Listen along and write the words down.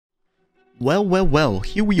Well,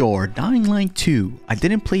 here we are, Dying Light 2. I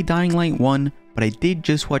didn't play Dying Light 1, but I did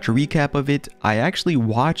just watch a recap of it. I actually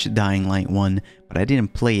watched Dying Light 1, but I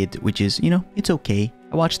didn't play it, which is, it's okay.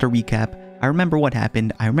 I watched a recap, I remember what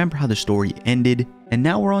happened, I remember how the story ended, and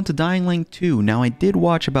now we're on to Dying Light 2. Now, I did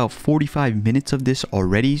watch about 45 minutes of this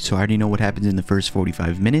already, so I already know what happens in the first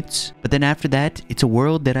 45 minutes. But then after that, it's a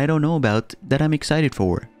world that I don't know about that I'm excited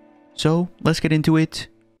for. So, let's get into it.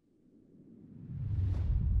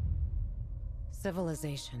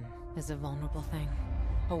 Civilization is a vulnerable thing,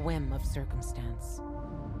 a whim of circumstance.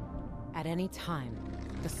 At any time,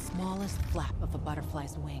 the smallest flap of a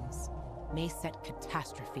butterfly's wings may set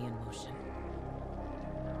catastrophe in motion.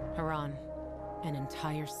 Haran, an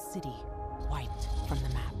entire city wiped from the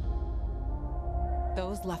map.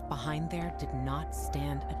 Those left behind there did not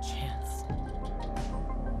stand a chance.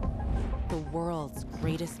 The world's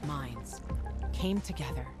greatest minds came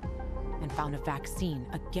together and found a vaccine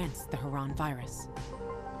against the Haran virus.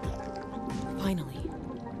 Finally,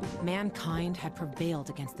 mankind had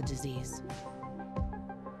prevailed against the disease.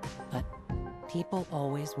 But people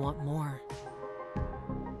always want more.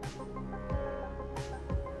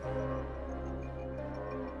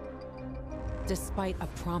 Despite a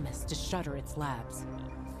promise to shutter its labs,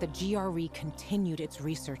 the GRE continued its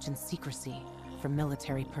research in secrecy for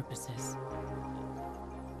military purposes.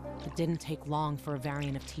 It didn't take long for a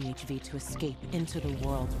variant of THV to escape into the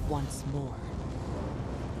world once more.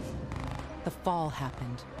 The fall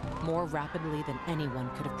happened more rapidly than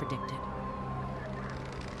anyone could have predicted.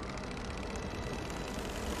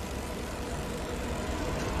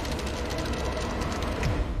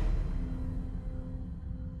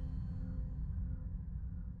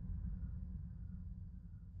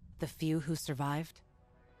 The few who survived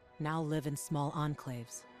now live in small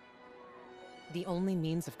enclaves. The only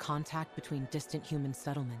means of contact between distant human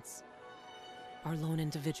settlements are lone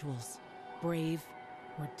individuals, brave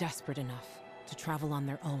or desperate enough to travel on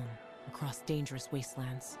their own across dangerous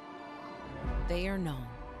wastelands. They are known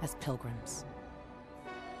as pilgrims.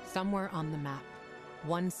 Somewhere on the map,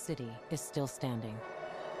 one city is still standing.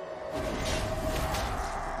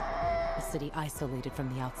 A city isolated from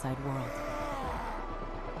the outside world.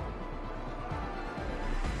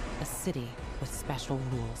 A city with special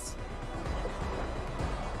rules.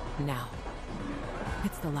 Now,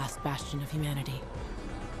 it's the last bastion of humanity.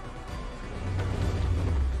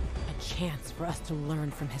 A chance for us to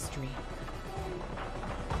learn from history.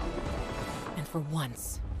 And for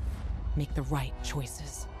once, make the right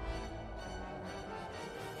choices.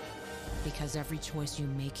 Because every choice you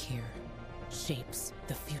make here shapes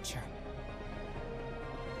the future.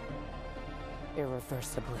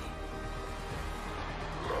 Irreversibly.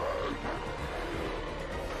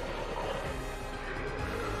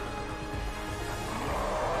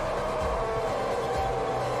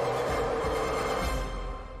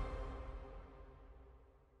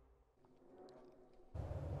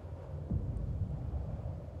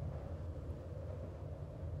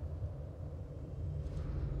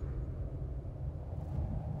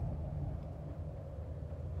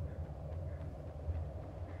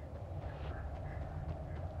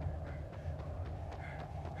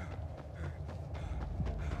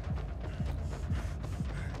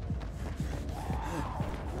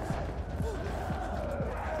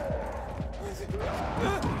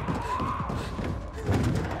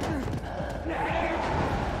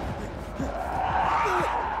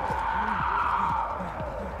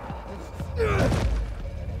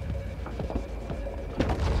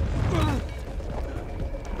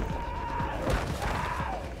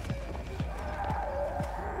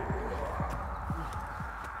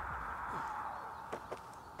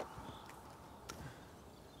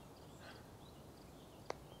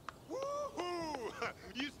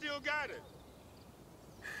 Got it.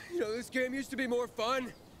 This game used to be more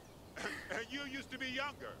fun. And you used to be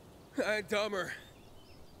younger. And dumber.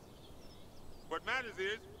 What matters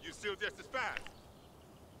is, you're still just as fast.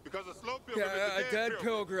 Because a slow pilgrim is Yeah, a dead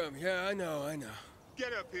pilgrim. Yeah, I know.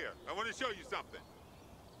 Get up here. I want to show you something.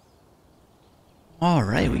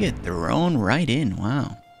 Alright, we get thrown right in.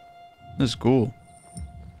 Wow. This is cool.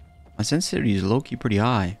 My sensitivity is low-key pretty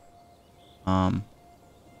high.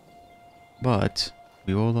 But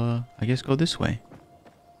we will, I guess, go this way.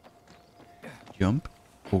 Jump.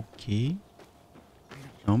 Okay.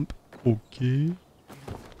 Jump. Okay.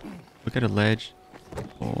 Look at a ledge.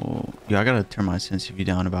 Oh, yeah, I gotta turn my sensitivity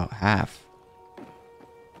down about half.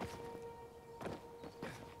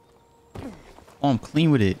 Oh, I'm clean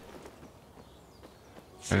with it.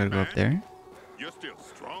 I gotta go up there. You're still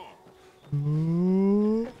strong.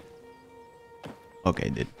 Okay,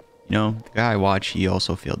 the guy I watched, he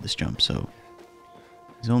also failed this jump, so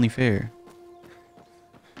it's only fair.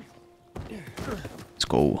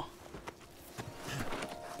 go.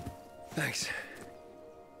 Thanks.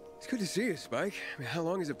 It's good to see you, Spike. I mean, how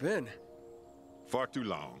long has it been? Far too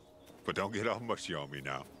long. But don't get all mushy on me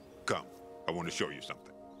now. Come, I want to show you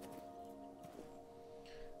something.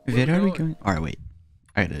 Where are we going? Alright, wait.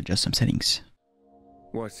 I gotta adjust some settings.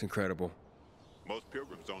 What's incredible? Most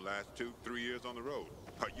pilgrims don't last 2-3 years on the road.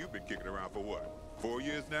 You've been kicking around for what? 4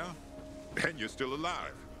 years now? And you're still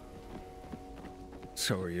alive.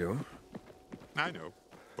 So are you. I know,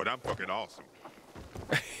 but I'm fucking awesome.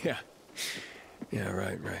 Yeah. Yeah,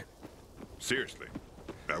 right. Seriously,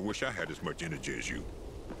 I wish I had as much energy as you.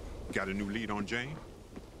 Got a new lead on Jane?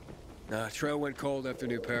 Nah, trail went cold after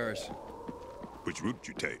New Paris. Which route did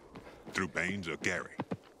you take? Through Baines or Gary?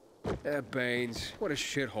 Baines. What a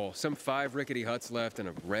shithole. Some 5 rickety huts left and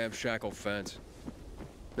a ramshackle fence.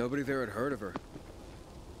 Nobody there had heard of her.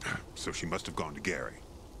 So she must have gone to Gary.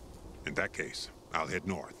 In that case, I'll head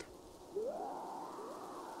north.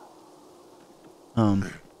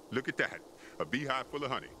 Look at that. A beehive full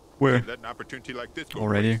of honey. Where? Can't let an opportunity like this go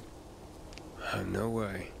Already? waste. No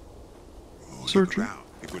way. Oh, Searching. look around.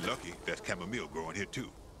 If we're lucky, there's chamomile growing here too.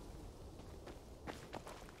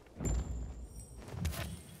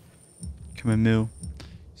 Chamomile.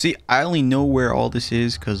 See, I only know where all this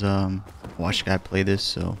is because I watched a guy play this,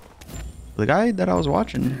 so the guy that I was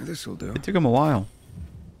watching, This'll do. it took him a while.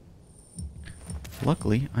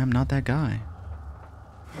 Luckily, I'm not that guy.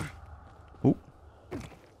 Oh.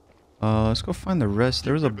 Let's go find the rest.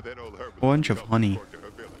 There was a bunch of honey.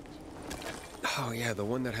 Oh, yeah, the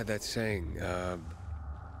one that had that saying.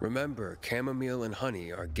 Remember, chamomile and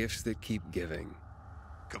honey are gifts that keep giving.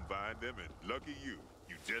 Combine them and lucky you.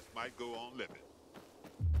 You just might go on living.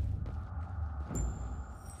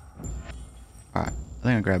 Alright, I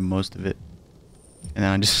think I grabbed most of it. And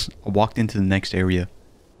then I just walked into the next area.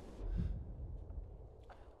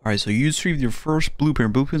 Alright, so you retrieve your first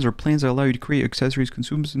blueprint. Blueprints are plans that allow you to create accessories,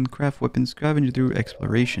 consumables, and craft weapons, scavenge through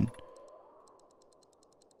exploration.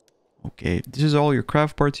 Okay, this is all your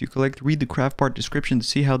craft parts you collect. Read the craft part description to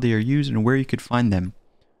see how they are used and where you could find them.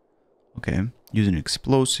 Okay, use an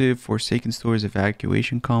explosive, forsaken stores,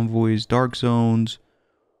 evacuation convoys, dark zones.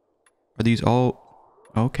 Are these all...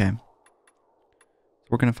 Okay.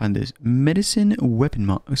 We're gonna find this. Medicine weapon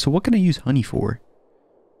mod. So what can I use honey for?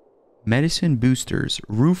 Medicine boosters.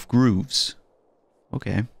 Roof grooves.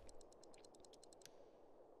 Okay.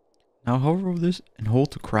 Now hover over this and hold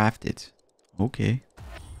to craft it. Okay.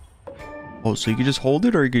 Oh, so you can just hold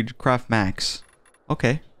it or you could craft max.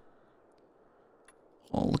 Okay.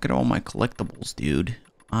 Oh, look at all my collectibles, dude.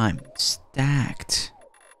 I'm stacked.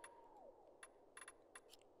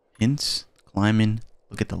 Hints. Climbing.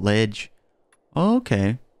 Look at the ledge.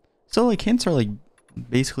 Okay. So, like, hints are, like,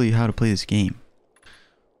 basically how to play this game.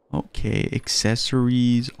 Okay.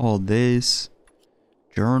 Accessories. All this.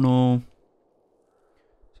 Journal.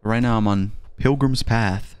 So, right now I'm on Pilgrim's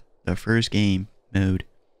Path. The first game mode.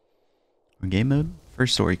 Or game mode?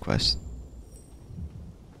 First story quest.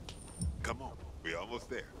 Come on. We're almost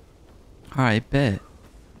there. Alright, bet.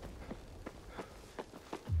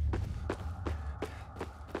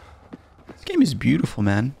 This game is beautiful,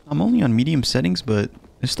 man. I'm only on medium settings, but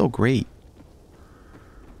it's still great.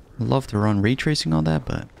 I'd love to run ray tracing on that,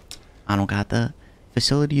 but I don't got the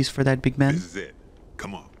facilities for that, big man. This is it.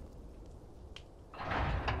 Come on.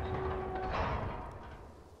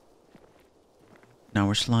 Now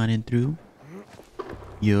we're sliding through.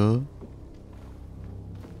 Yeah.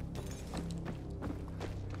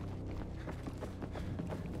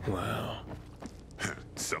 Wow.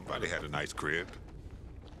 Somebody had a nice crib.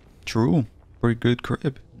 True. Pretty good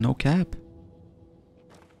crib. No cap.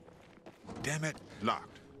 Damn it.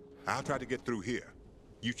 Locked. I'll try to get through here.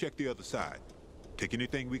 You check the other side. Take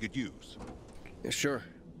anything we could use. Yeah, sure.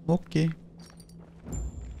 Okay.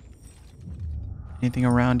 Anything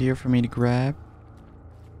around here for me to grab?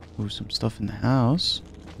 Ooh, some stuff in the house.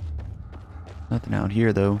 Nothing out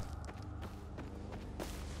here, though.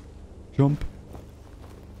 Jump.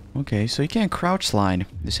 Okay, so you can't crouch slide.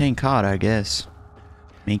 This ain't COD, I guess.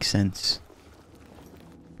 Makes sense.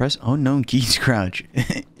 Press unknown keys to crouch.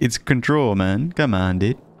 It's control, man. Come on,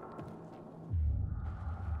 dude.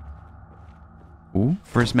 Ooh,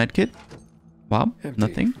 first medkit. Wow, Empty.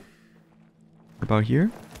 nothing. What about here?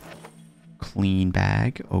 Clean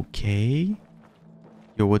bag. Okay.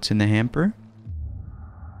 Yo, what's in the hamper?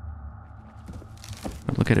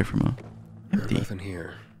 Look at it from a empty. Nothing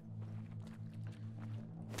here.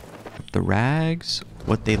 The rags.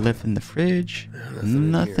 What they left in the fridge.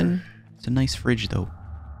 Nothing Nothing. here. It's a nice fridge, though.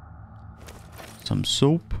 Some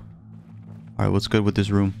soap. Alright, what's good with this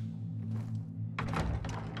room?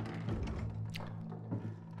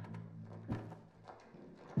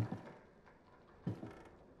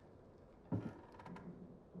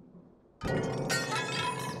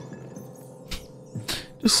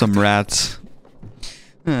 Just some rats.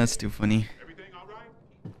 That's too funny. Everything all right?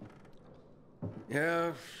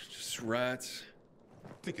 Yeah, just rats. I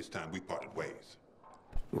think it's time we parted ways.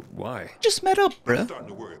 Why? Just met up, I'm bruh. starting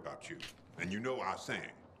to worry about you. And you know our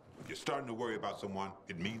saying. If you're starting to worry about someone,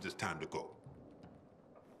 it means it's time to go.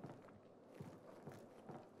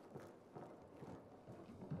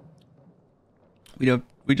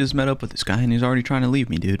 We just met up with this guy and he's already trying to leave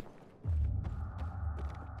me, dude.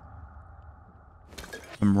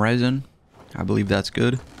 Some resin. I believe that's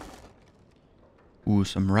good. Ooh,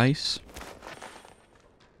 some rice.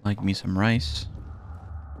 Like me some rice.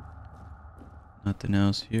 Nothing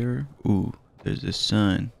else here. Ooh, there's the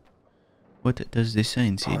sun. What does this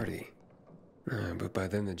sign say? Party. But by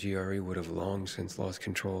then the GRE would have long since lost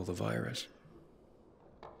control of the virus.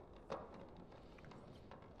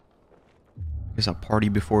 Guess a party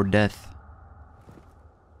before death.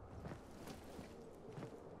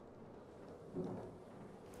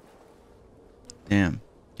 Damn.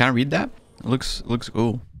 Can I read that? It looks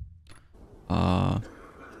cool.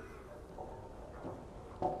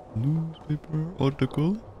 Newspaper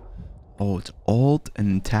article. Oh, it's alt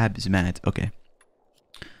and tab is mat. Okay.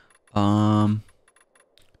 I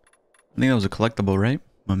think that was a collectible, right?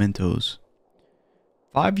 Mementos.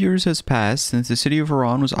 5 years has passed since the city of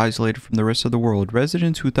Iran was isolated from the rest of the world.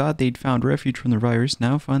 Residents who thought they'd found refuge from the virus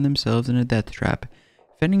now find themselves in a death trap,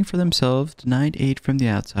 fending for themselves, denied aid from the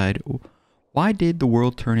outside. Why did the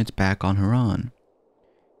world turn its back on Iran?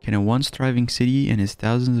 Can a once thriving city and its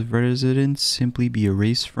thousands of residents simply be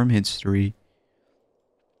erased from history?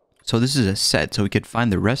 So this is a set, so we could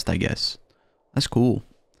find the rest, I guess. That's cool.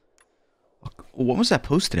 When was that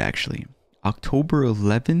posted, actually? October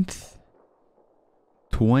 11th,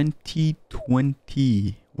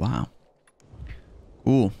 2020. Wow.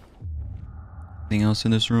 Cool. Anything else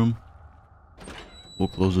in this room? We'll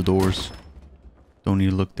close the doors. Don't need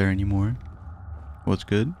to look there anymore. What's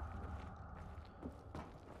good?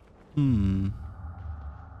 I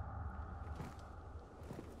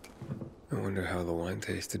wonder how the wine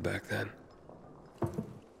tasted back then.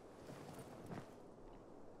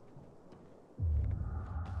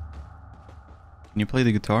 Can you play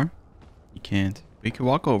the guitar? You can't. But you can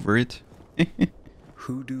walk over it.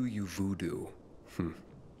 Hoodoo you voodoo.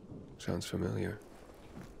 Sounds familiar.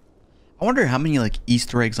 I wonder how many like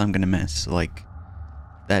Easter eggs I'm gonna miss. Like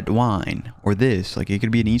that wine or this. Like it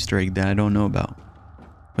could be an Easter egg that I don't know about.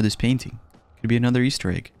 Or this painting. Could be another Easter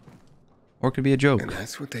egg. Or it could be a joke. And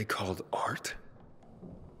that's what they called art?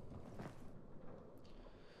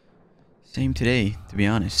 Same today, to be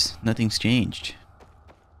honest. Nothing's changed.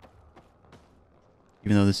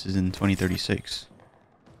 Even though this is in 2036.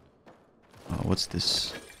 What's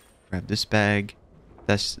this? Grab this bag.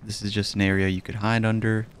 This is just an area you could hide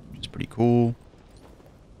under, which is pretty cool.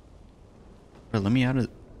 Bro, let me out of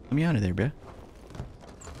there, bro.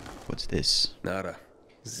 What's this? Nada.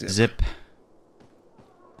 Zip.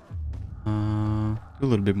 Do a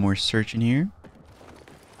little bit more searching here.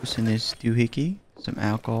 What's in this doohickey? Some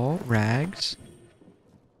alcohol, rags.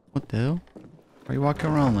 What the hell? Why are you walking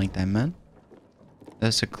around like that, man?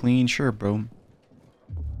 That's a clean shirt, bro.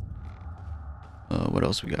 What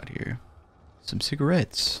else we got here? Some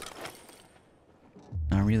cigarettes.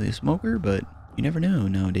 Not really a smoker, but you never know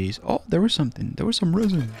nowadays. Oh, there was something. There was some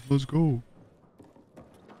resin. Let's go.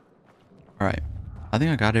 Alright. I think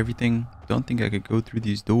I got everything. Don't think I could go through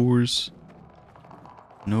these doors.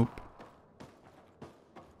 Nope.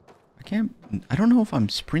 I don't know if I'm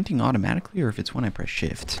sprinting automatically or if it's when I press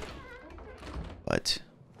shift. But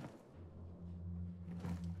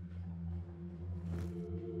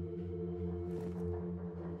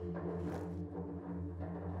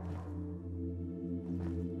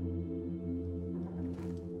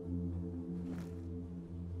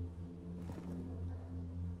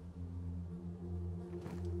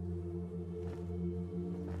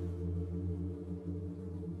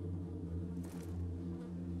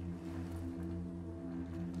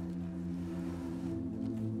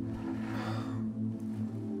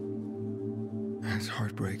That's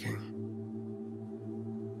heartbreaking.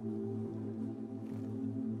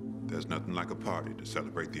 There's nothing like a party to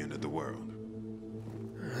celebrate the end of the world.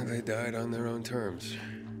 They died on their own terms.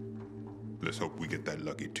 Let's hope we get that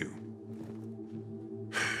lucky too.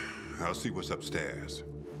 I'll see what's upstairs.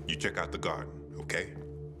 You check out the garden, okay?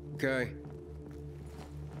 Okay.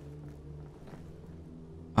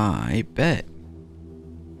 I bet.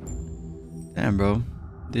 Damn, bro.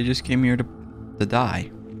 They just came here to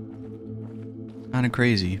die. Kind of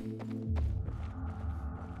crazy.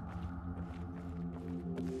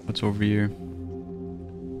 What's over here?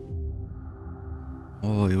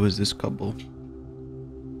 Oh, it was this couple.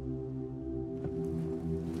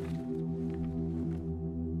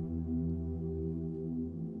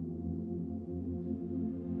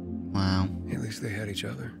 Wow. At least they had each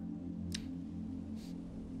other.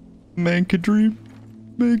 Man could dream.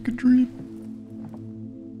 Man could dream.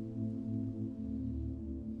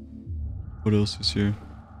 What else is here?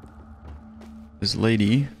 This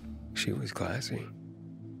lady. She was classy.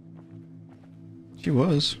 She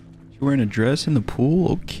was. She wearing a dress in the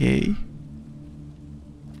pool? Okay.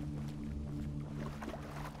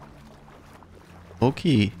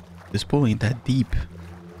 Okay. This pool ain't that deep.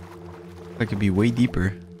 That could be way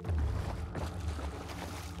deeper.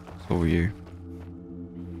 It's over here.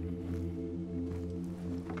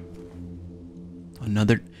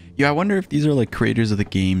 Another. Yeah, I wonder if these are like creators of the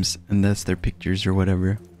games and that's their pictures or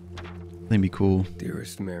whatever. That'd be cool.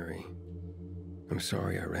 Dearest Mary, I'm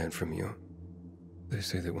sorry I ran from you. They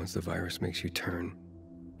say that once the virus makes you turn,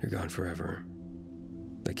 you're gone forever.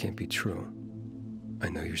 That can't be true. I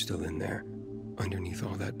know you're still in there, underneath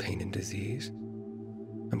all that pain and disease.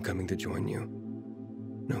 I'm coming to join you.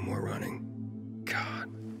 No more running. God.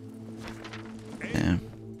 Yeah.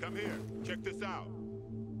 Come here. Check this out.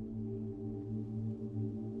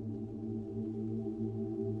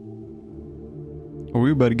 Are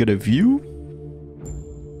we about to get a view?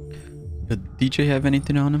 Does DJ have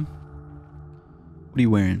anything on him? What are you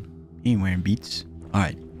wearing? He ain't wearing Beats.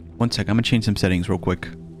 Alright. One sec. I'm gonna change some settings real quick.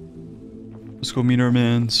 Let's go meet our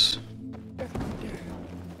mans.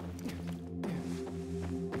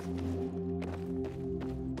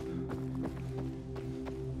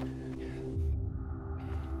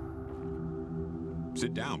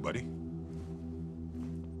 Sit down, buddy.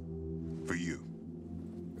 For you.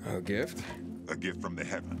 A gift? A gift from the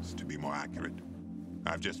heavens, to be more accurate.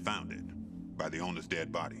 I've just found it, by the owner's dead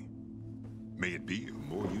body. May it be of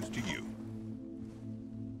more use to you.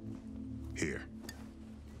 Here.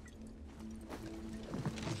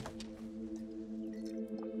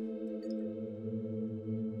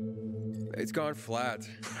 It's gone flat.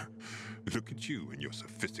 Look at you and your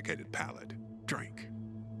sophisticated palate. Drink.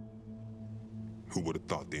 Who would have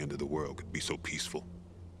thought the end of the world could be so peaceful?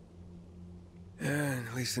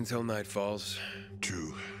 At least until night falls.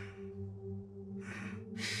 True.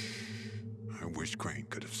 I wish Crane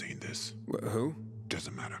could have seen this. Who?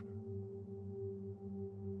 Doesn't matter.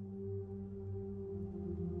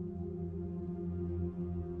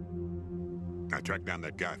 I tracked down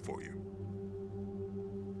that guy for you.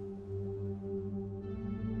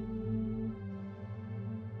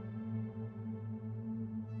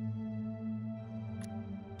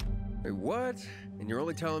 Wait, what? And you're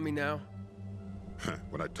only telling me now?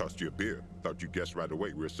 When I tossed you a beer, thought you guessed right away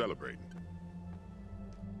we were celebrating.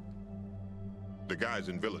 The guy's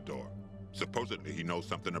in Villador. Supposedly he knows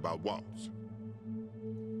something about walls.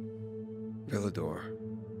 Villador.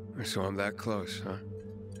 So I'm that close, huh?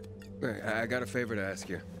 Hey, I got a favor to ask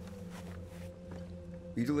you.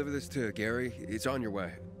 You deliver this to Gary? It's on your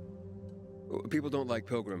way. People don't like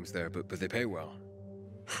pilgrims there, but they pay well.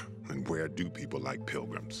 And where do people like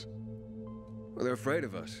pilgrims? Well, they're afraid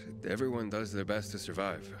of us. Everyone does their best to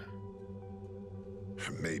survive.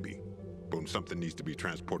 Maybe. But when something needs to be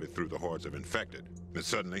transported through the hordes of infected, then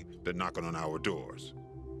suddenly they're knocking on our doors.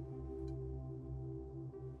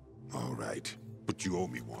 All right, but you owe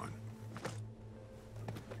me one.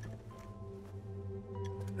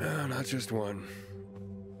 No, not just one.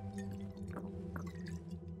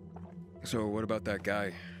 So what about that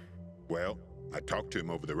guy? Well, I talked to him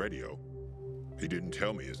over the radio. He didn't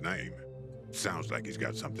tell me his name. Sounds like he's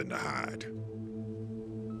got something to hide.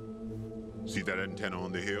 See that antenna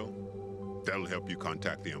on the hill? That'll help you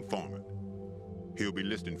contact the informant. He'll be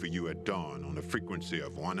listening for you at dawn on a frequency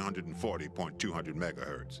of 140.200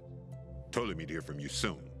 megahertz. Told him he'd hear from you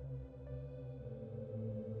soon.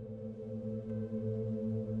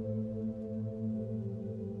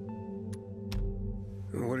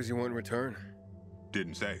 What does he want in return?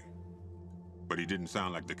 Didn't say. But he didn't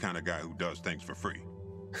sound like the kind of guy who does things for free.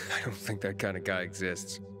 I don't think that kind of guy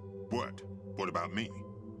exists. What? What about me?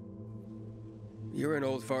 You're an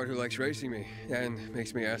old fart who likes racing me, and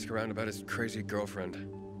makes me ask around about his crazy girlfriend.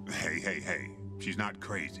 Hey. She's not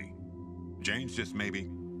crazy. Jane's just maybe,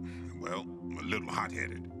 well, a little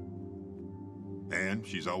hot-headed. And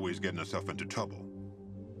she's always getting herself into trouble.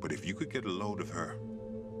 But if you could get a load of her...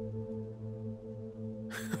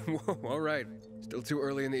 Whoa, all right. Still too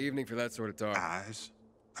early in the evening for that sort of talk. Eyes?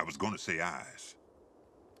 I was going to say eyes.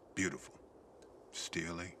 Beautiful.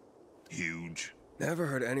 Steely. Huge. Never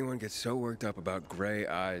heard anyone get so worked up about gray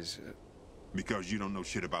eyes. Because you don't know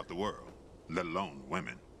shit about the world, let alone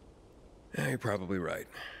women. You're probably right.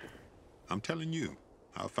 I'm telling you,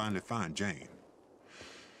 I'll finally find Jane.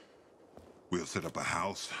 We'll set up a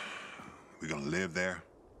house. We're gonna live there.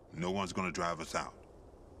 No one's gonna drive us out.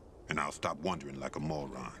 And I'll stop wondering like a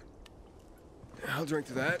moron. I'll drink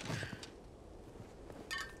to that.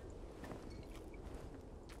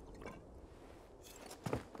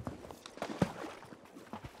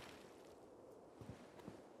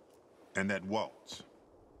 And that Waltz,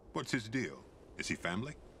 what's his deal? Is he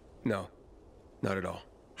family? No, not at all.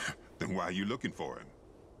 Then why are you looking for him?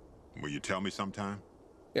 Will you tell me sometime?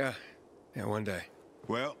 Yeah, one day.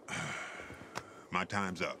 Well, my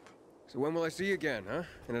time's up. So when will I see you again, huh?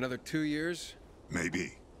 In another 2 years?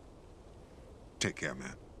 Maybe. Take care,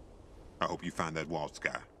 man. I hope you find that Waltz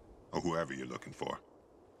guy, or whoever you're looking for.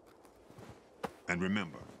 And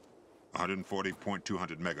remember,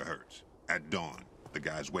 140.200 megahertz. At dawn, the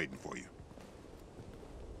guy's waiting for you.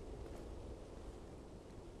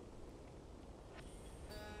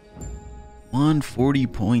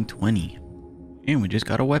 $140.20. And we just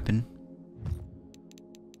got a weapon.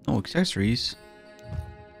 No accessories.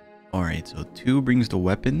 Alright, so 2 brings the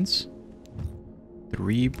weapons.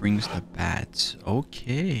 3 brings the bats.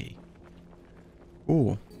 Okay.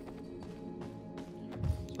 Cool.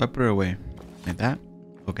 So I put it away. Like that?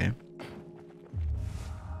 Okay.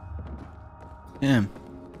 Damn.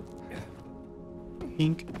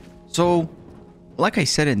 Pink. So, like I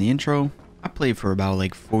said in the intro, I played for about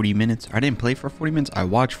like 40 minutes. I didn't play for 40 minutes. I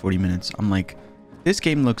watched 40 minutes. I'm like, this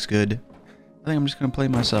game looks good. I think I'm just going to play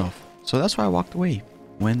myself. So that's why I walked away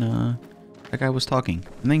when that guy was talking.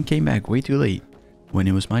 And then came back way too late when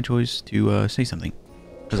it was my choice to say something.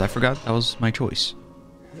 Because I forgot that was my choice.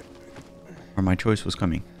 Or my choice was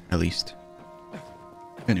coming, at least.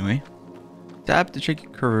 Anyway. Tap to check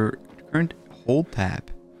your current hold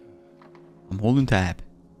tab. I'm holding tab.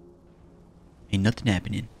 Ain't nothing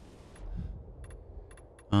happening.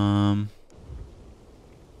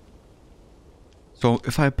 So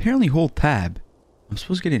if I apparently hold tab, I'm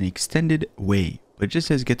supposed to get an extended way, but it just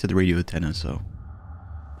says get to the radio antenna, so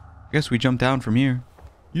I guess we jump down from here.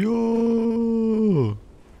 Yo!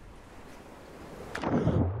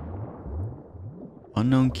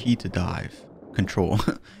 Unknown key to dive. Control.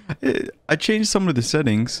 I changed some of the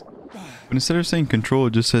settings, but instead of saying control,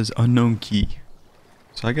 it just says unknown key.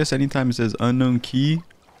 So I guess anytime it says unknown key,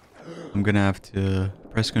 I'm gonna have to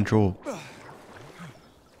press control.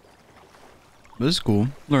 But it's cool.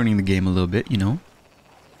 Learning the game a little bit, you know.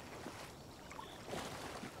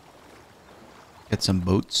 Get some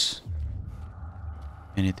boats.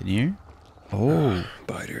 Anything here? Oh.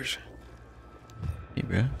 Biters. Hey,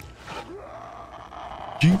 bro.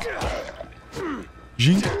 Jink.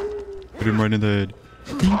 Jink. Hit him right in the head.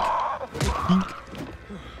 Dink. Dink.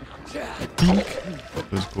 Dink.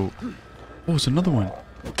 Let's go. Oh, it's another one.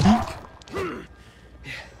 Dink.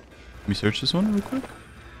 Let me search this one real quick.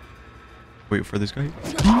 Wait for this guy.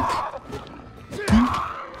 Dink. Dink.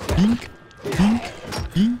 Dink. Dink.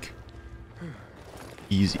 Dink.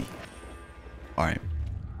 Easy. Alright.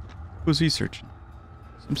 Who's he searching?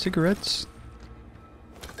 Some cigarettes.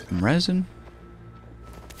 Some resin.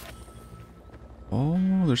 Oh,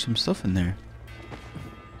 there's some stuff in there.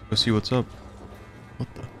 Let's go see what's up.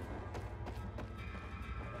 What the?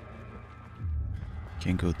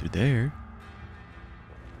 Can't go through there.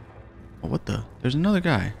 Oh, what the? There's another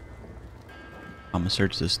guy. I'm gonna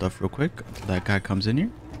search this stuff real quick until that guy comes in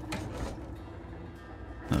here.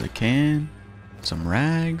 Another can. Some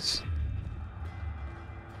rags.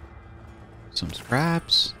 Some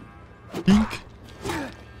scraps. Dink.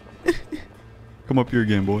 Come up here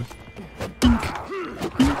again, boy. Dink.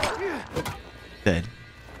 Dink. Dead.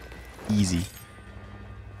 Easy.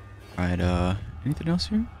 Alright, anything else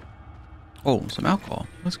here? Oh, some alcohol.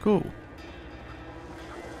 Let's go.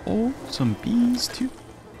 Oh, some bees too.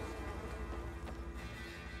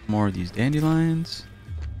 More of these dandelions.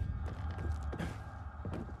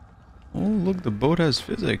 Oh, look, the boat has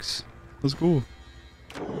physics. Let's go.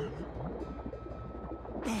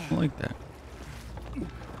 I like that.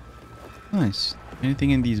 Nice.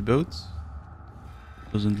 Anything in these boats?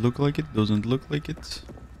 Doesn't look like it. Doesn't look like it.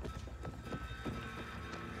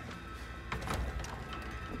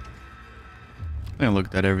 I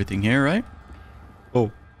looked at everything here, right?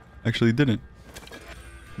 Oh, actually didn't.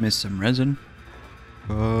 Missed some resin.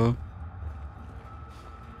 And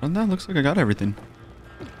that looks like I got everything.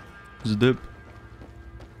 There's a dip.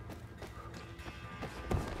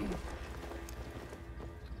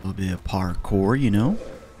 A little bit of parkour, you know?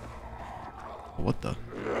 What the?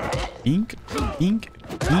 Ink, ink, ink,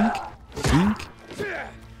 ink, ink.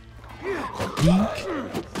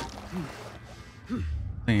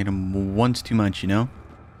 I hit him once too much, you know?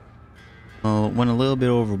 Well, went a little bit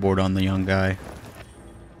overboard on the young guy.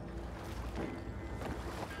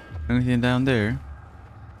 Anything down there?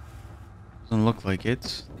 Doesn't look like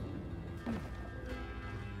it.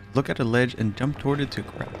 Look at a ledge and jump toward it to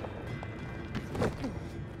grab.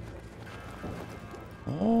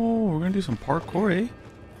 Oh, we're gonna do some parkour, eh?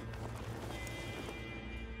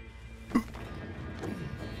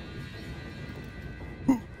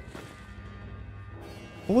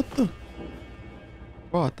 What the?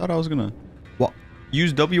 Wow, I thought I was gonna... What?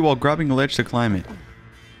 Use W while grabbing a ledge to climb it.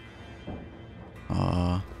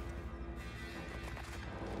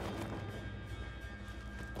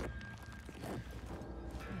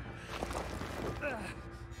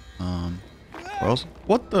 Where else?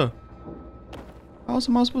 What the? How else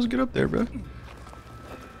am I supposed to get up there, bro?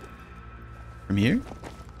 From here?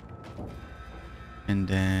 And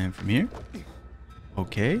then from here?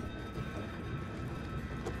 Okay.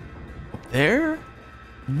 Up there?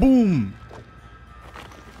 Boom!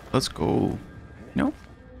 Let's go. No?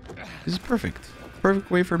 This is perfect. Perfect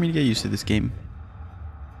way for me to get used to this game.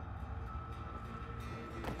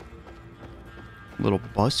 Little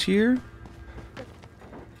bus here.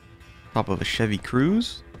 Top of a Chevy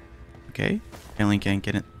Cruze. Okay. Apparently can't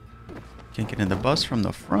get in the bus from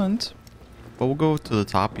the front. But we'll go to the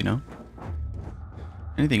top, you know.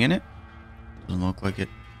 Anything in it? Doesn't look like it.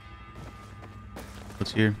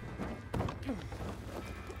 What's here?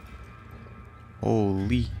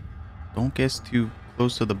 Holy. Don't get too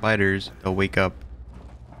close to the biters. They'll wake up.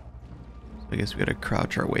 So I guess we gotta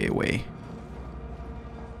crouch our way away.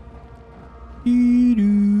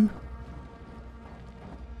 Dee-doo.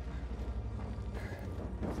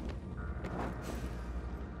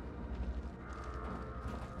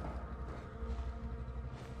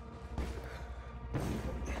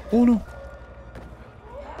 Oh no.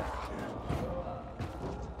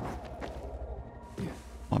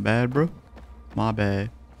 My bad, bro. My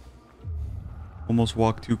bad. Almost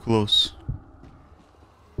walked too close.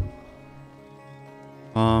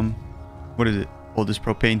 What is it? Oh, this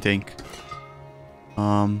propane tank.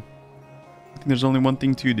 I think there's only one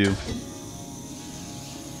thing to do.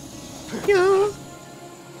 Yeah.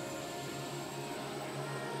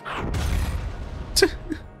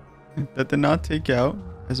 That did not take out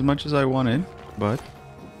as much as I wanted, but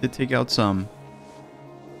did take out some.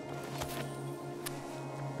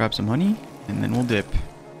 Grab some honey, and then we'll dip.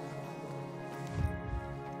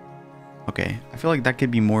 Okay, I feel like that could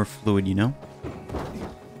be more fluid, you know?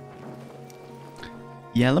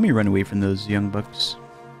 Yeah, let me run away from those young bucks.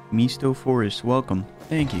 Misto Forest, welcome.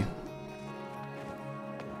 Thank you.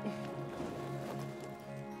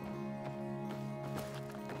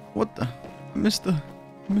 What the? I missed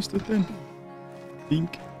the thing.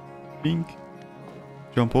 Pink. Pink.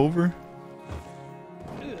 Jump over.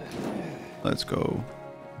 Let's go.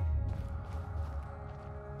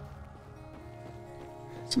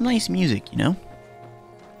 Some nice music, you know?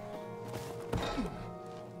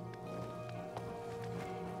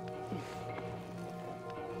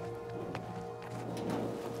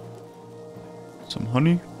 Some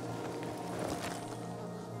honey.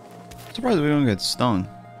 Surprised we don't get stung.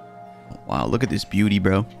 Oh, wow, look at this beauty,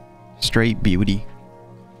 bro. Straight beauty.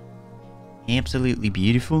 Absolutely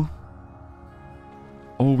beautiful.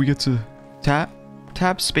 Oh, we get to tap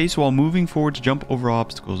space while moving forward to jump over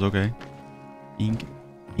obstacles. Okay. Ink.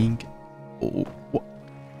 Ink. Oh, what?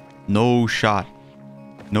 No shot.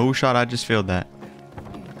 No shot. I just failed that.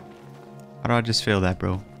 How do I just fail that,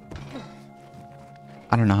 bro?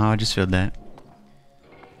 I don't know how I just failed that.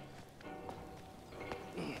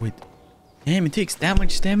 Wait. Damn, it takes that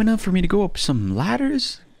much stamina for me to go up some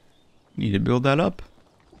ladders? Need to build that up.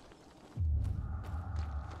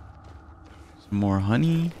 Some more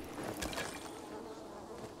honey.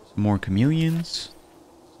 Some more chameleons.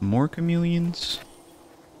 Some more chameleons.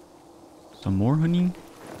 Some more honey.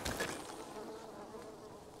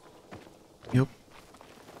 Yep.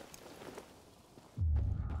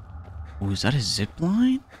 Oh, is that a zip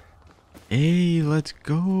line? Hey, let's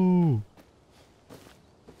go.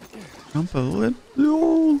 Jump a little.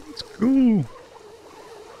 Oh, let's go.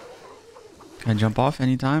 Can I jump off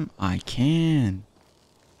anytime? I can.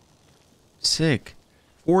 Sick.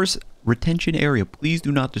 Forest retention area. Please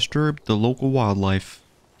do not disturb the local wildlife.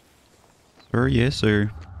 Sir, yes,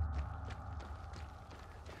 sir.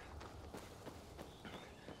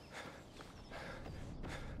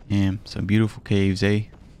 Damn, some beautiful caves, eh?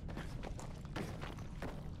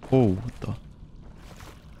 Oh, what the?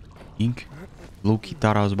 Ink? Loki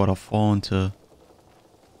thought I was about to fall into...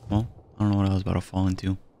 Well, I don't know what I was about to fall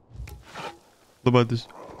into. What about this?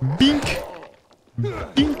 Bink!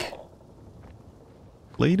 Bink!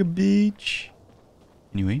 Play the beach.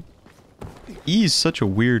 Anyway. E is such a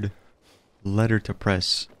weird letter to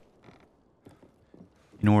press.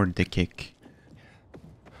 in order to kick.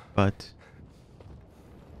 But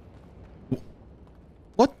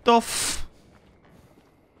what the f?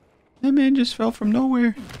 That man just fell from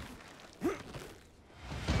nowhere.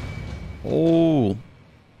 Oh.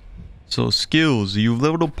 So skills. You've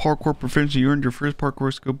leveled up parkour proficiency. You earned your first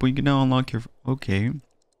parkour skill, but you can now unlock your... Okay.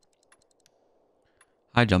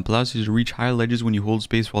 High jump allows you to reach higher ledges when you hold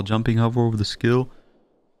space while jumping. Hover over the skill.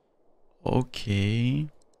 Okay.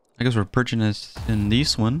 I guess we're purchasing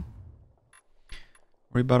this one.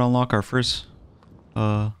 We're about to unlock our first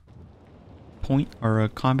point, or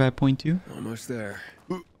combat point too. Almost there.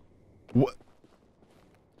 What?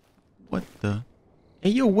 What the? Hey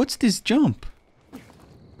yo, what's this jump?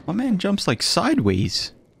 My man jumps like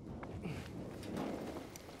sideways.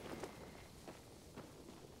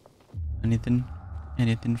 Anything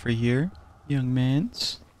for here, young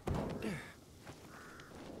mans?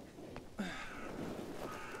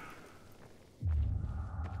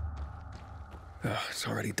 Oh, it's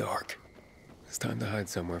already dark. It's time to hide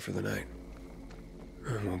somewhere for the night.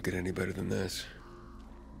 It won't get any better than this.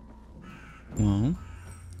 Well,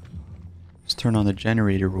 let's turn on the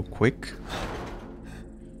generator real quick.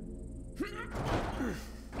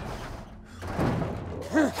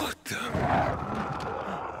 What the?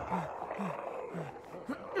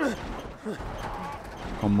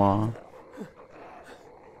 Come on.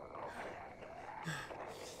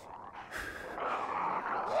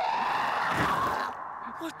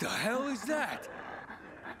 What the hell is that?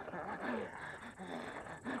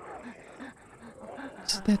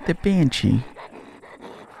 Is that the Banshee?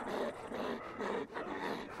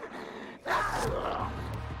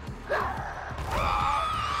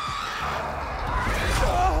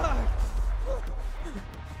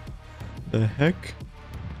 The heck?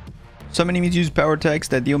 Some enemies use power attacks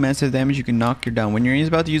that deal massive damage. You can knock you down. When your enemy is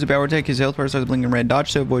about to use a power attack, his health bar starts blinking red.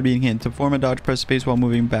 Dodge to avoid being hit. To form a dodge, press space while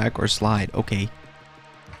moving back or slide. Okay.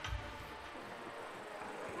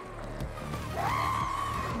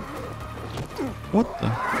 What the?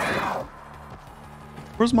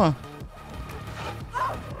 Where's my...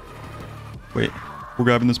 Wait. We're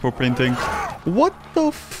grabbing this propane thing. What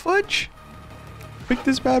the fudge? Pick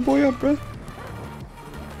this bad boy up, bro.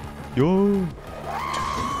 Yo.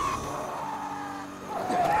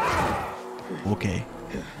 Okay.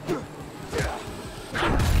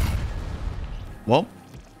 Well,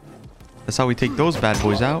 that's how we take those bad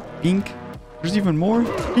boys out. Pink. There's even more.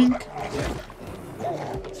 Pink.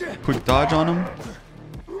 Quick dodge on him.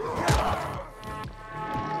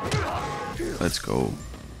 Let's go.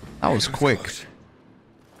 That was quick.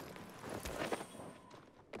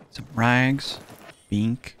 Some rags.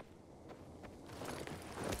 Pink.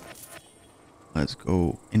 Let's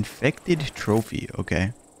go. Infected trophy.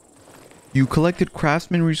 Okay. You collected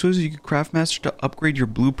craftsman resources. You can craft master to upgrade your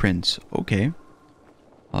blueprints. Okay.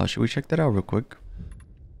 Should we check that out real quick?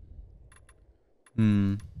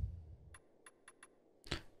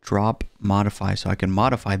 Drop, modify. So I can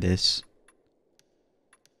modify this.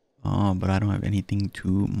 But I don't have anything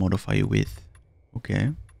to modify it with.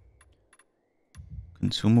 Okay.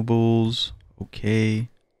 Consumables. Okay.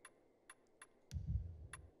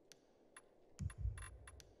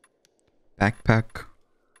 Backpack.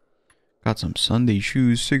 Got some Sunday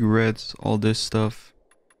shoes, cigarettes, all this stuff.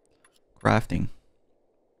 Crafting.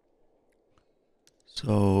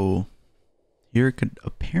 So here it could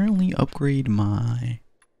apparently upgrade my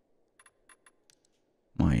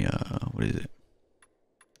what is it?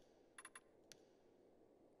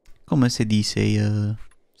 Como se dice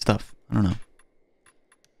stuff. I don't know.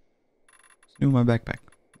 It's new in my backpack.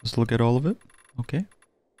 Let's look at all of it. Okay.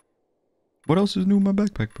 What else is new in my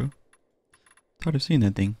backpack, bro? Thought I've seen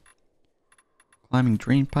that thing. Climbing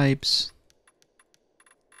drain pipes.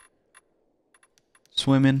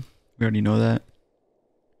 Swimming. We already know that.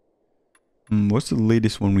 What's the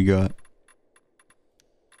latest one we got?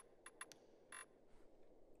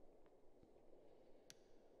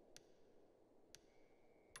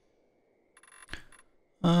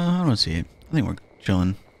 I don't see it. I think we're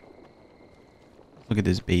chilling. Look at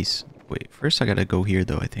this base. Wait, first I gotta go here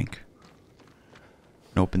though, I think.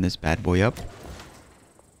 And open this bad boy up.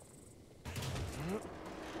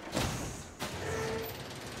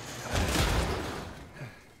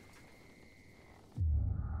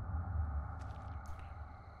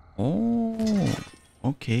 Oh,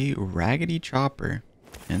 okay. Raggedy chopper.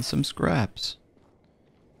 And some scraps.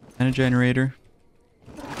 And a generator.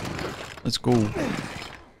 Let's go.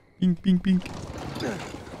 Pink, pink, pink.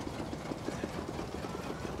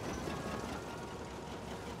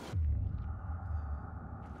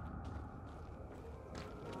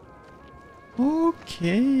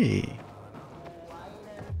 Okay.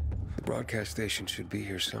 broadcast station should be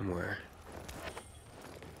here somewhere.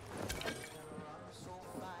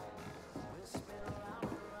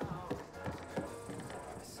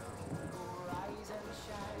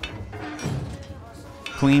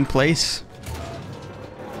 Clean place.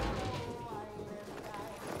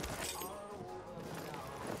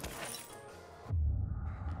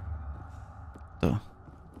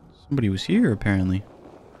 Somebody was here apparently.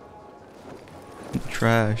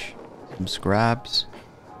 Trash. Some scraps.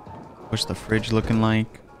 What's the fridge looking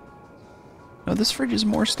like? No, this fridge is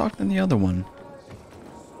more stocked than the other one.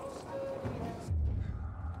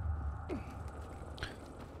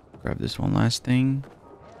 Grab this one last thing.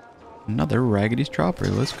 Another Raggedy's chopper.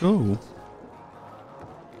 Let's go.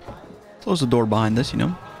 Close the door behind us, you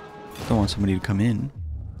know. Don't want somebody to come in.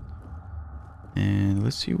 And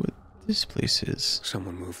let's see what this place is.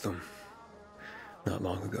 Someone moved them. Not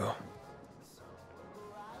long ago.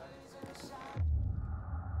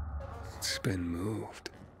 It's been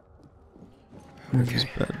moved. Okay,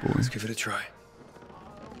 bad boy. Let's give it a try.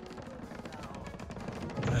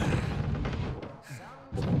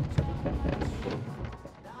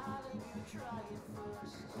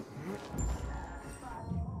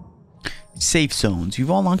 Safe zones. You've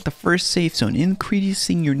unlocked the first safe zone,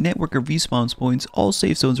 increasing your network of respawn points. All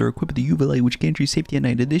safe zones are equipped with a UV light, which guarantees safety at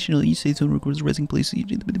night. Additionally, each safe zone requires a resting place.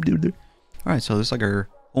 Alright, so this is like our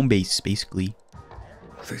home base, basically.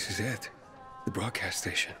 This is it. The broadcast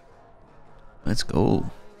station. Let's go.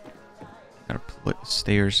 Got a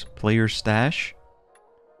player stash.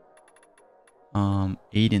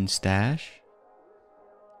 Aiden stash.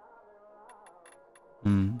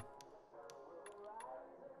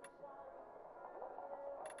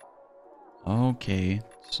 Okay.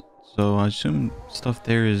 So I assume stuff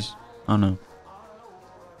there is... I don't know.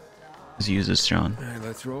 Let's use this, John. Alright,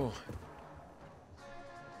 let's roll.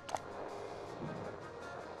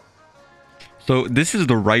 So this is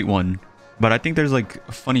the right one. But I think there's like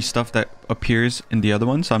funny stuff that appears in the other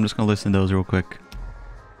one. So I'm just going to listen to those real quick.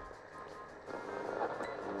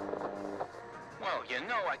 Well, you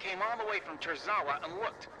know, I came all the way from Terzawa and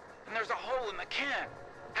looked. And there's a hole in the can.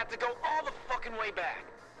 Had to go all the fucking way back.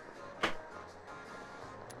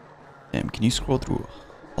 Damn, can you scroll through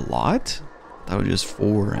a lot? That was just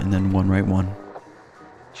 4 and then one right one.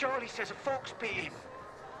 Charlie says a fox beat him.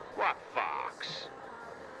 What fox?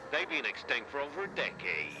 They've been extinct for over a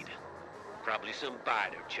decade. Probably some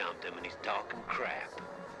biter chomped him and he's talking crap.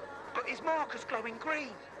 But his marker's glowing green.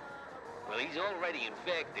 Well, he's already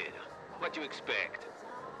infected. What you expect?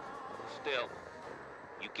 Still,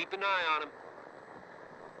 you keep an eye on him.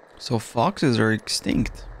 So foxes are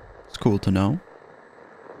extinct. It's cool to know.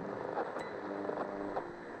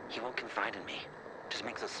 He won't confide in me. Just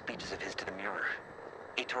makes those speeches of his to the mirror.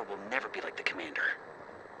 Aitor will never be like the commander.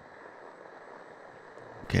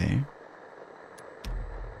 Okay.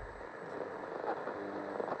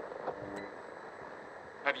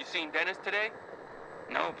 Have you seen Dennis today?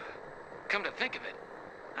 Nope. Come to think of it,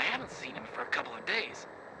 I haven't seen him for a couple of days.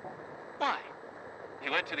 Why? He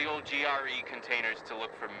went to the old GRE containers to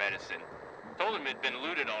look for medicine. Told him it'd been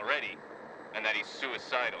looted already, and that he's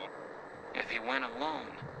suicidal. If he went alone,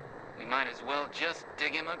 we might as well just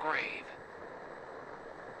dig him a grave.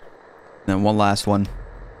 Then one last one.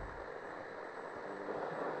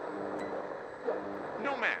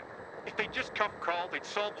 No, man. If they just cuffed Carl, they'd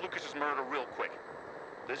solve Lucas's murder real quick.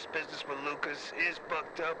 This business with Lucas is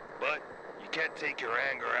fucked up, but you can't take your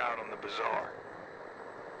anger out on the Bazaar.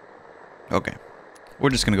 Okay. We're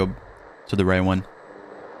just gonna go to the right one.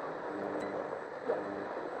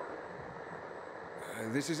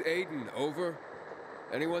 This is Aidan. Over.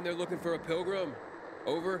 Anyone there looking for a pilgrim?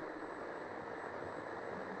 Over.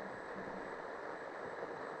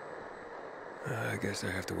 I guess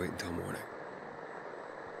I have to wait until morning.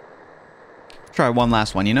 Try one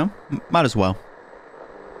last one, you know? Might as well.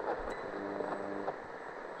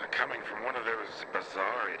 Coming from one of those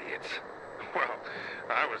Bazaar idiots. Well,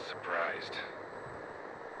 I was surprised.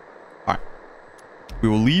 Alright. We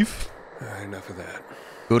will leave. Enough of that.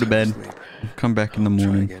 Go to bed. Sleep. Come back in the Try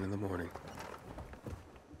morning. again in the morning.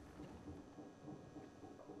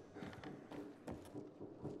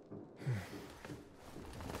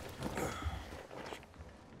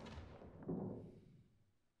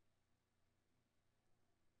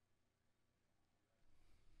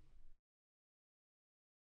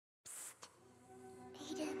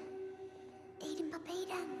 Aiden, Papa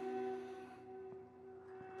Aiden.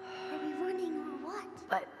 Are we running or what?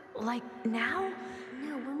 But, like, now?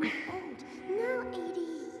 No, when we're old. No,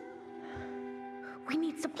 Aiden. We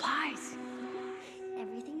need supplies.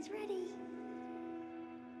 Everything's ready.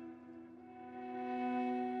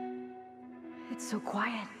 It's so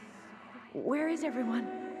quiet. Where is everyone?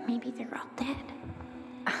 Maybe they're all dead.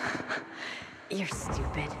 You're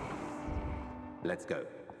stupid. Let's go.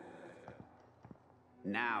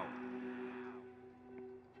 Now.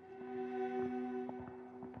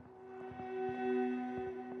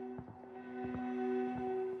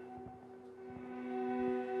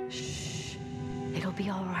 Shh. It'll be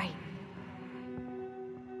all right.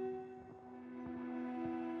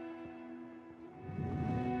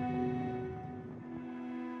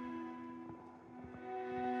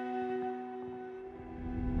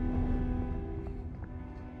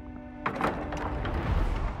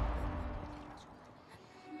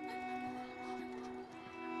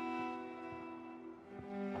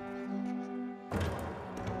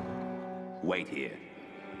 Wait here.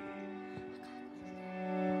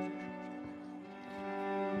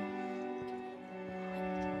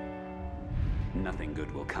 Nothing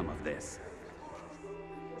good will come of this.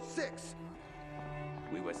 6!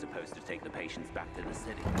 We were supposed to take the patients back to the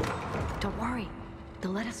city. Don't worry.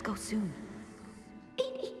 They'll let us go soon.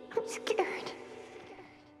 Edie, I'm scared.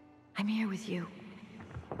 I'm here with you.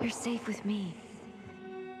 You're safe with me.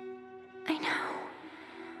 I know.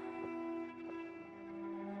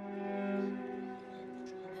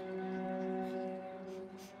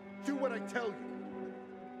 Do what I tell you.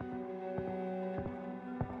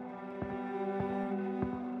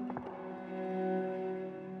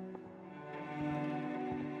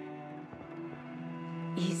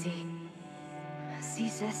 Easy. See,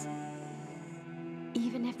 sis?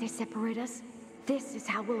 Even if they separate us, this is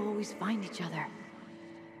how we'll always find each other.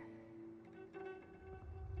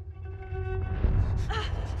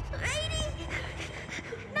 Lady!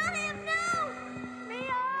 Not him, no!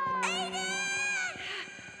 Mia! Aiden!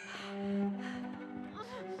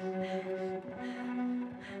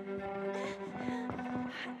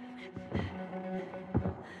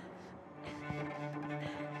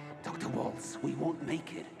 Dr. Waltz, we won't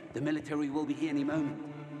make it. The military will be here any moment.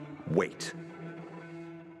 Wait.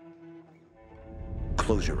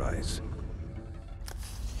 Close your eyes.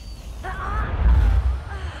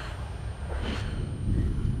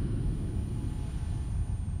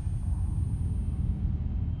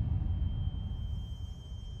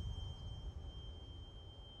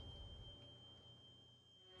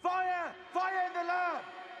 Fire! Fire in the lab!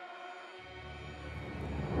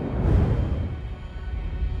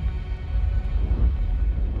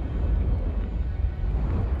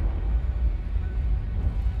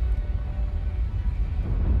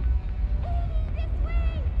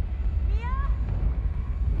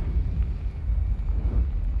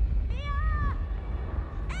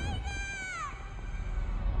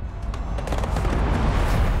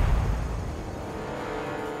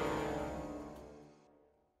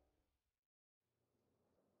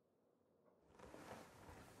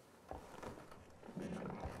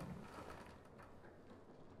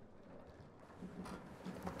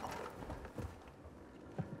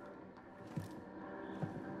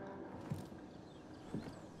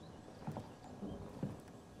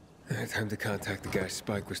 Time to contact the guy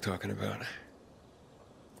Spike was talking about.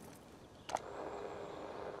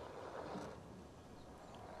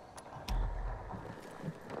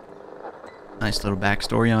 Nice little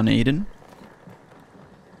backstory on Aiden.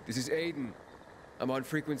 This is Aidan. I'm on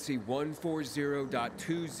frequency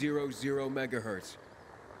 140.200 megahertz.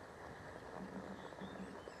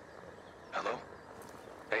 Hello?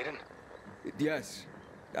 Aiden? Yes.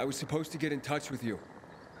 I was supposed to get in touch with you.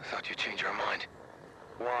 I thought you'd change your mind.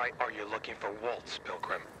 Why are you looking for Waltz,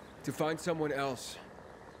 Pilgrim? To find someone else.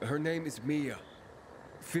 Her name is Mia.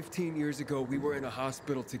 15 years ago, we were in a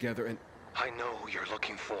hospital together and... I know who you're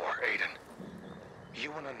looking for, Aiden.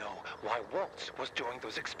 You want to know why Waltz was doing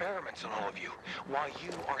those experiments on all of you. Why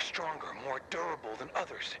you are stronger, more durable than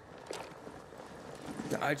others.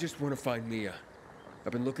 I just want to find Mia.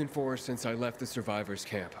 I've been looking for her since I left the survivors'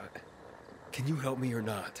 camp. Can you help me or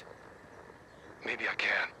not? Maybe I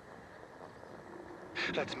can.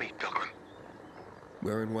 Let's meet, Pilgrim.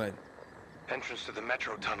 Where and when? Entrance to the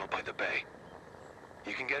metro tunnel by the bay.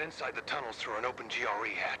 You can get inside the tunnels through an open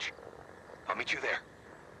GRE hatch. I'll meet you there.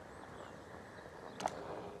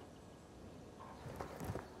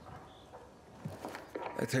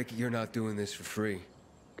 I take it you're not doing this for free.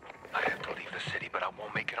 I have to leave the city, but I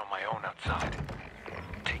won't make it on my own outside.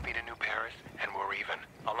 Take me to New Paris, and we're even.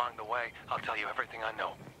 Along the way, I'll tell you everything I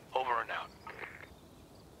know. Over and out.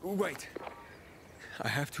 Wait. I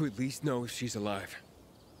have to at least know if she's alive.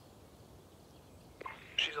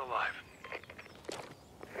 She's alive.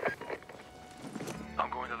 I'm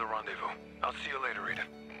going to the rendezvous. I'll see you later, Aidan.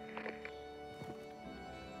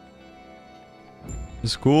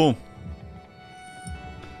 It's cool.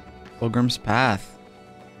 Pilgrim's Path.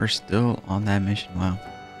 We're still on that mission. Wow.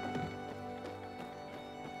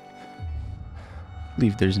 I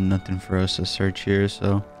believe there's nothing for us to search here,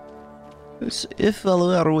 so if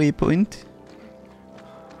follow our waypoint.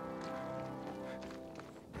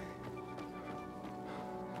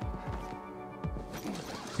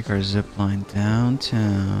 Take our zip line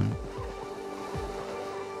downtown.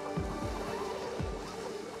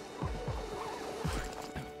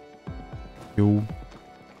 Yo.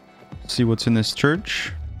 See what's in this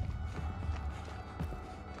church.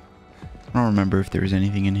 I don't remember if there was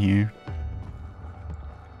anything in here.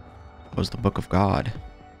 It was the Book of God.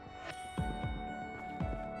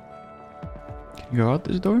 Can you go out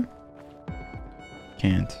this door?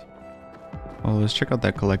 Can't. Oh, let's check out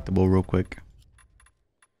that collectible real quick.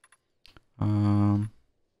 We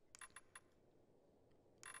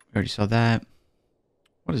already saw that.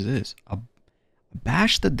 What is this?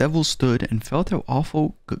 Abashed the devil stood and felt how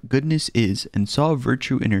awful goodness is, and saw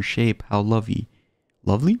virtue in her shape, how lovely.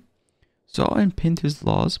 Saw and pinned his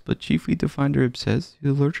laws, but chiefly to find her obsessed.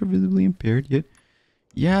 His lurcher visibly impaired, yet...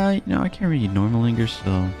 Yeah, you know, I can't read normal English,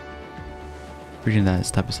 so... reading that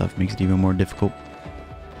type of stuff makes it even more difficult.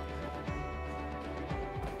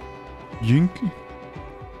 Jink.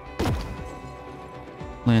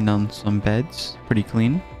 Land on some beds. Pretty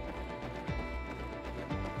clean.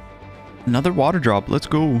 Another water drop. Let's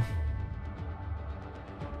go.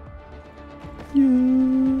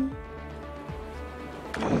 Yeah.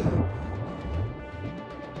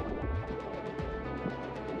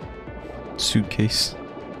 Suitcase.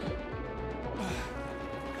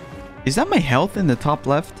 Is that my health in the top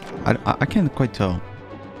left? I can't quite tell.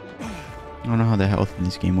 I don't know how the health in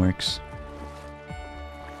this game works.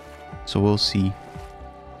 So we'll see.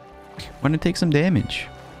 Want to take some damage.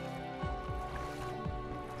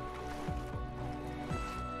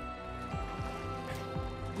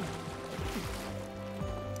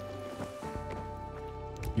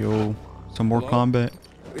 Yo, some more combat.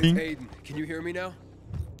 It's Aiden. Can you hear me now?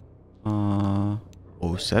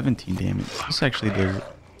 Oh, 17 damage. This actually does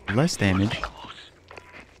less damage.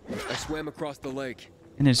 I swam across the lake.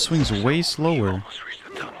 And it swings way slower.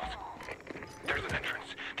 There's an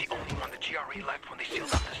entrance. The only one the GRE left when they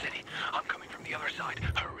sealed up the city. I'm coming from the other side.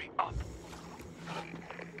 Hurry up.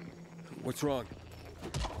 What's wrong?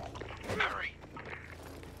 Hurry.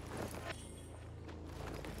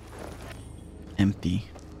 Empty.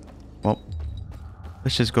 Well,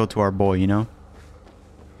 let's just go to our boy, you know?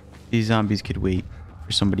 These zombies could wait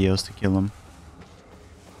for somebody else to kill him.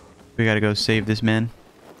 We gotta go save this man.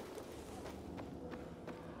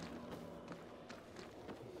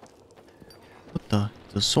 What the?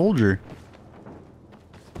 It's a soldier.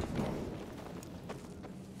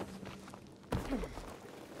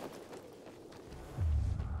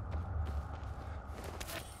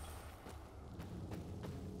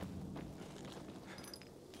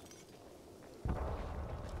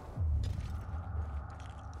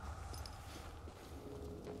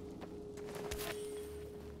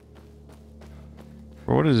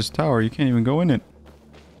 What is this tower? You can't even go in it.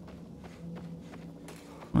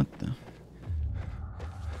 What the?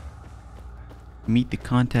 Meet the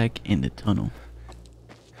contact in the tunnel.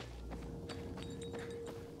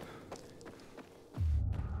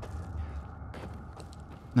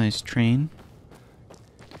 Nice train.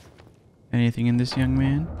 Anything in this, young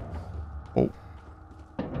man? Oh.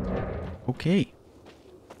 Okay.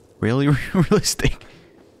 Really realistic.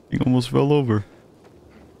 He almost fell over.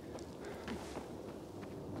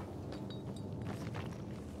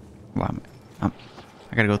 Wow,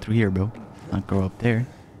 I gotta go through here, bro. Not go up there.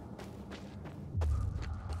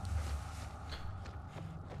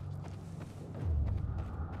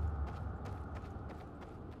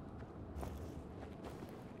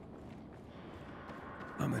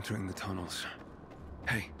 I'm entering the tunnels.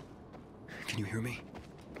 Hey, can you hear me?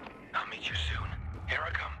 I'll meet you soon. Here I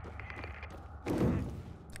come.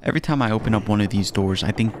 Every time I open up one of these doors,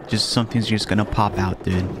 I think just something's just gonna pop out,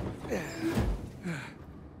 dude.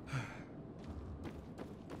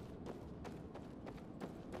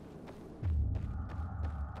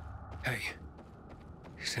 Hey,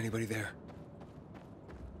 is anybody there?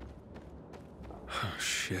 Oh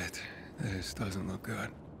shit, this doesn't look good.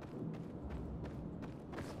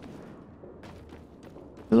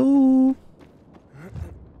 Hello.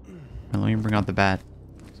 Let me bring out the bat.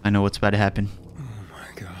 I know what's about to happen. Oh my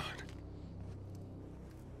god.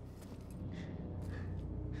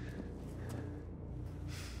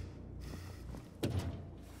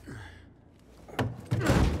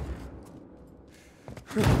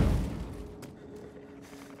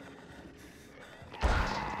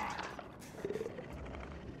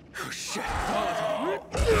 Oh shit.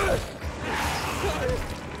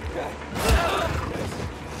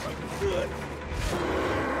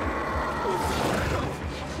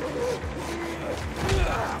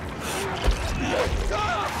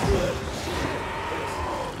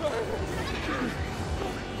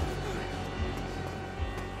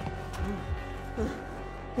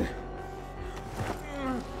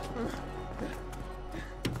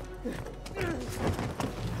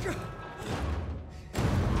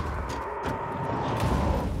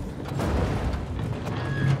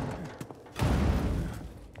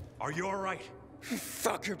 Are you alright?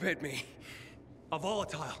 Fucker bit me. A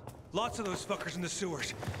volatile. Lots of those fuckers in the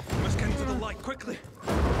sewers. We must get into the light, quickly.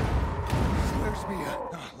 Where's Mia?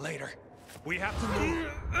 Later. We have to move.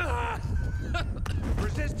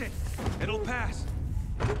 Resist it. It'll pass.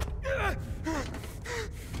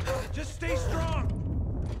 Just stay strong.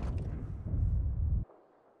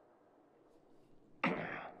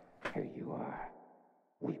 Here you are.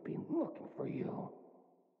 We've been looking for you.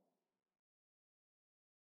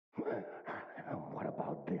 What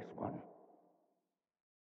about this one?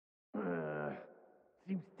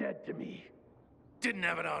 Seems dead to me. Didn't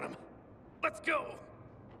have it on him. Let's go.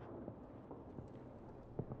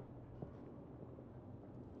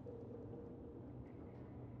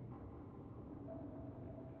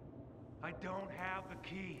 I don't have the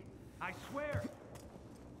key. I swear.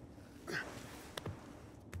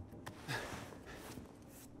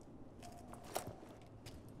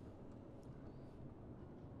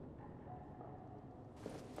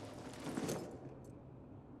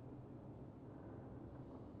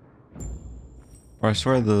 I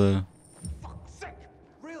swear the... Fuck's sake!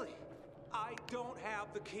 Really? I don't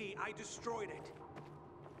have the key. I destroyed it.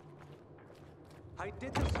 I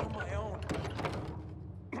did this on my own.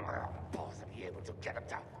 Balls to be able to get him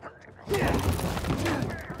down.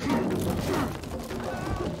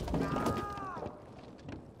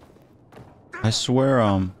 I swear,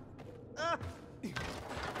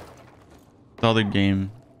 the other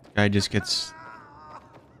game, guy just gets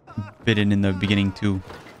bitten in the beginning too.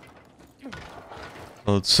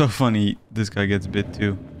 So it's so funny this guy gets bit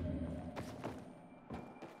too.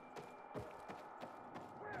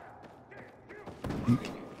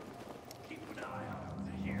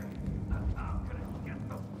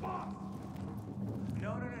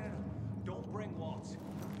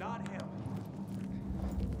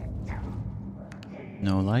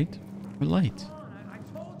 No light or light?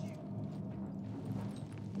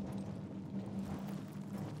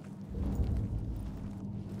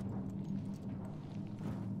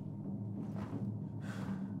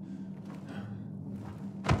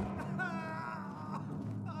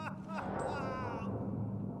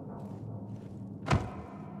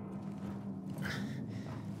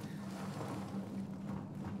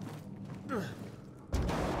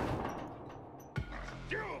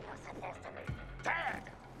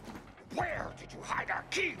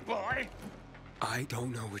 I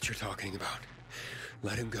don't know what you're talking about.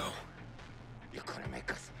 Let him go. You're gonna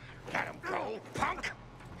make us let him go, punk?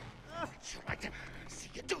 I'd like to see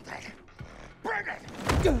you do that. Bring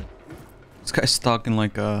it! This guy's talking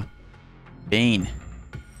like a Bane.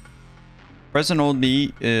 Press and hold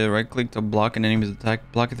B, right click to block an enemy's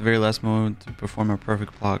attack. Block at the very last moment to perform a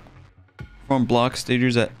perfect block. Perform block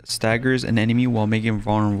staggers an enemy while making him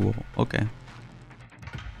vulnerable. Okay.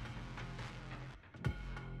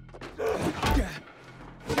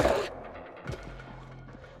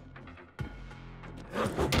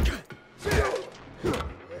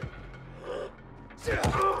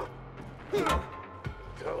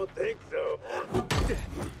 Don't think so.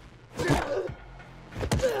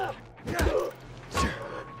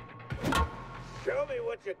 Show me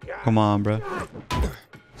what you got. Come on, bro.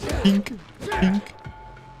 Pink, pink.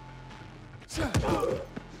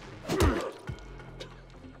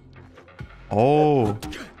 Oh.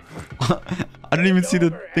 I didn't even see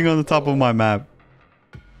the thing on the top of my map.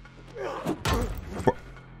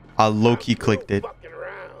 I low-key clicked it.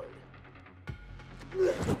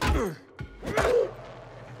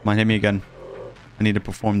 Come on, hit me again. I need to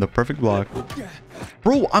perform the perfect block.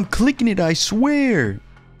 Bro, I'm clicking it, I swear.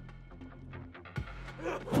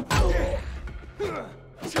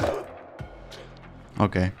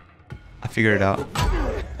 Okay. I figured it out.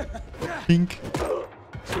 Pink.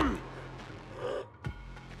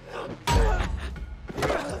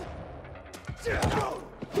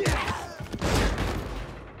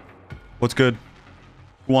 What's good?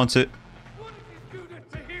 Who wants it?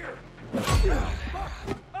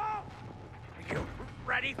 You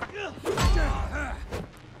ready?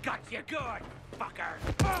 Got you good, fucker.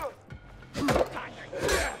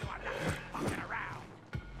 Fucking around.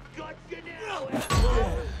 Got you now.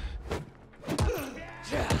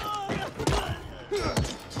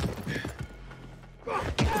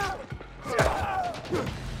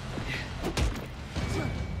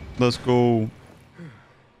 Let's go.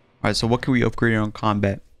 Alright, so what can we upgrade on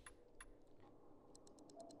combat?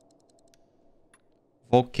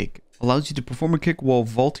 Vault kick. Allows you to perform a kick while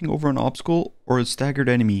vaulting over an obstacle or a staggered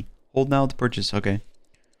enemy. Hold now to purchase. Okay.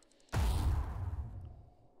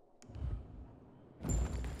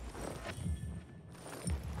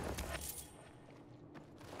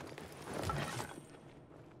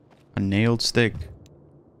 A nailed stick.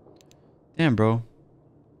 Damn, bro.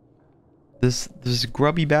 This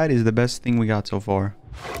grubby bat is the best thing we got so far.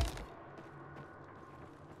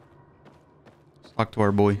 Let's talk to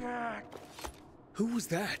our boy. Who was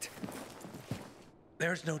that?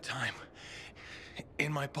 There's no time.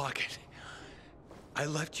 In my pocket. I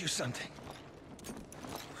left you something.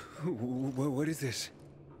 What is this?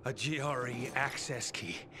 A GRE access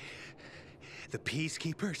key. The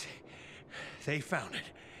Peacekeepers, they found it.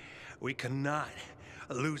 We cannot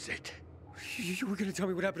lose it. You were gonna tell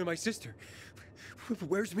me what happened to my sister.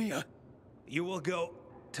 Where's Mia? You will go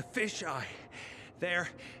to Fisheye. There,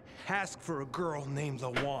 ask for a girl named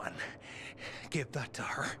Lawan. Give that to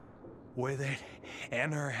her. With it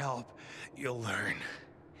and her help, you'll learn.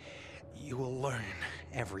 You will learn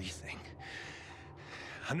everything.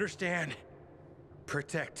 Understand?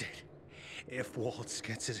 Protect it. If Waltz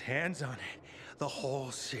gets his hands on it, the whole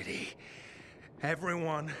city,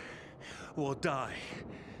 everyone will die.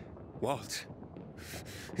 Waltz?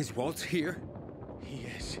 Is Waltz here? He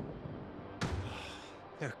is.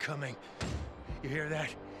 They're coming. You hear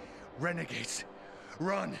that? Renegades.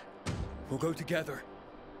 Run. We'll go together.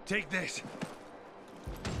 Take this.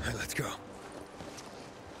 All right, let's go.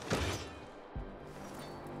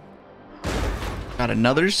 Got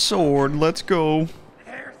another sword. Let's go.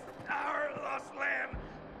 There's our lost lamb.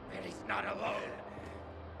 And he's not alone.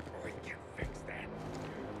 We can fix that.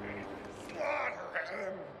 Slaughter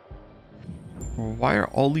him. Why are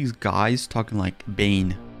all these guys talking like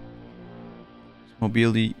Bane?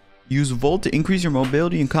 Mobility. Use vault to increase your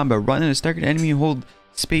mobility in combat. Run at a staggered enemy and hold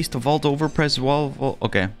space to vault over. Press wall.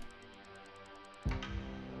 Okay.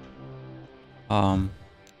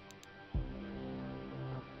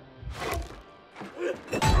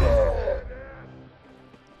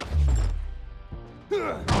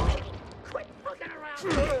 Quit fucking around.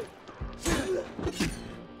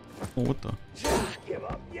 Oh, what the?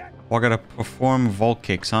 Oh, I gotta perform vault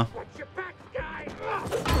kicks, huh?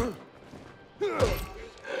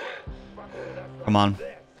 Come on.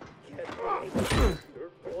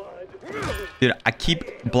 Dude, I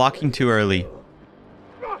keep blocking too early.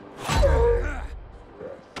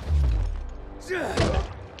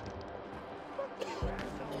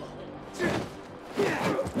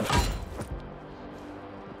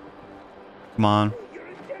 Come on.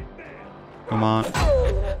 Come on.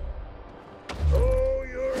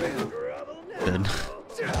 Dead.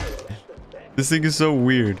 This thing is so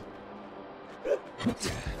weird.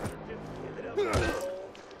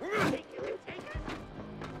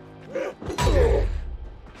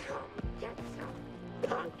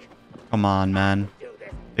 Come on, man.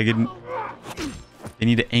 They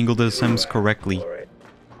need to angle the sims correctly.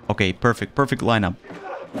 Okay, perfect. Perfect lineup.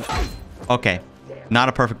 Okay. Not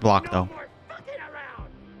a perfect block, though.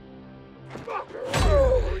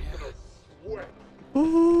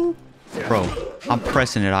 Ooh. Bro, I'm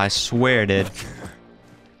pressing it. I swear, dude.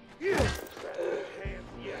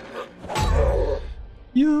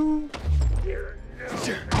 You.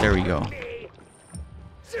 There we go.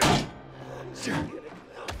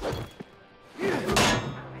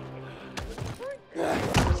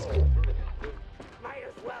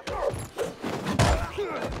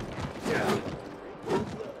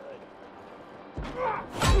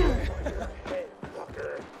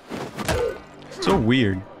 So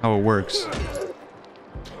weird how it works.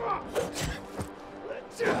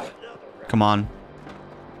 Come on.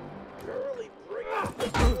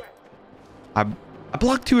 I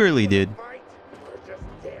blocked too early, dude.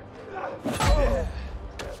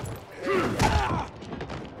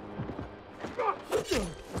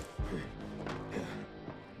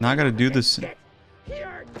 Now I gotta do this.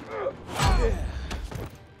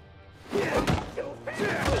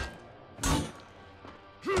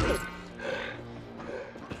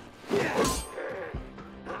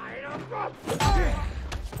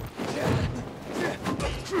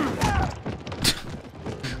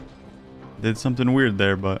 Did something weird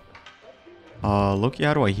there, but Loki,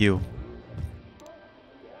 how do I heal?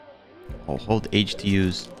 Oh, hold H to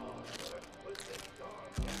use.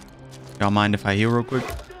 Y'all mind if I heal real quick?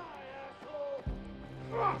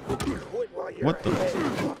 What the?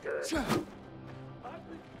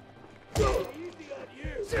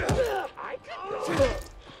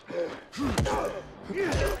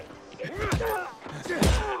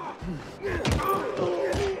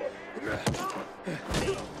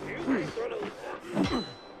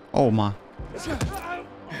 Oh my.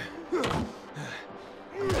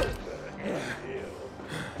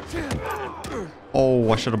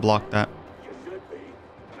 Oh, I should have blocked that.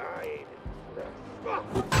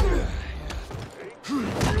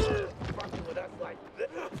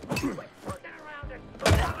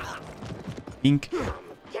 Pink.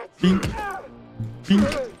 Pink.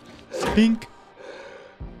 Spink. Spink.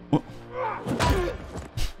 What?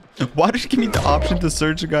 Why did you give me the option to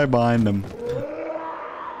search the guy behind them?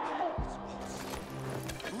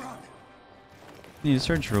 Need to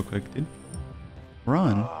search real quick, dude.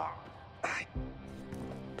 Run.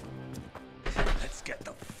 Let's get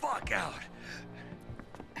the fuck out.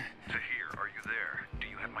 Tahir, are you there? Do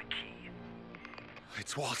you have my key?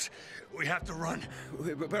 It's Walt. We have to run.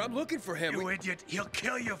 But I'm looking for him. You idiot. He'll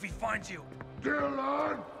kill you if he finds you.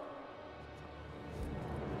 Dylan!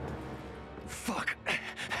 Fuck.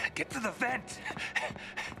 Get to the vent.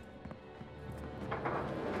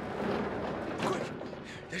 Quick.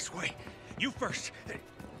 This way. You first.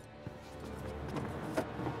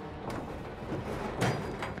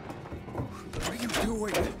 What are you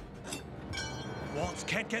doing? Waltz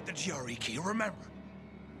can't get the GRE key, remember.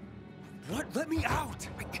 What? Let me out!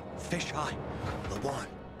 Fish high. The one.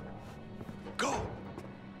 Go!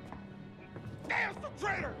 Damn the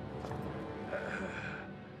traitor!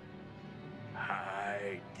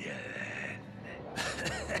 Hi, Dylan.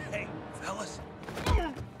 Hey, fellas.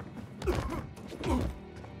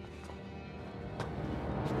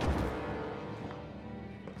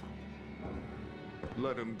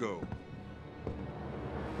 Let him go.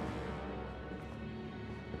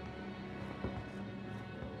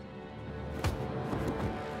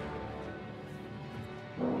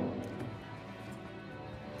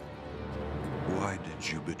 Why did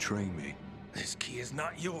you betray me? This key is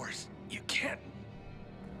not yours. You can't.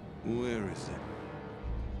 Where is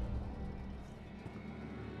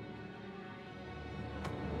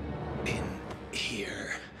it? In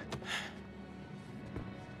here.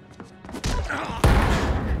 This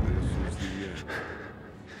is the end.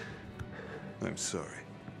 I'm sorry.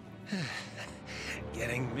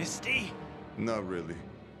 Getting misty? Not really.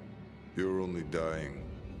 You're only dying.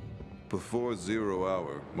 Before 0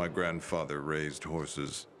 hour, my grandfather raised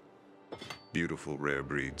horses. Beautiful rare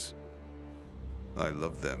breeds. I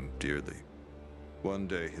love them dearly. One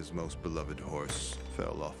day, his most beloved horse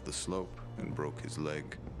fell off the slope and broke his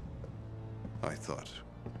leg. I thought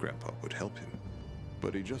Grandpa would help him,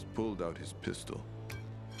 but he just pulled out his pistol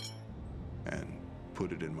and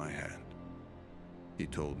put it in my hand. He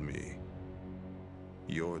told me,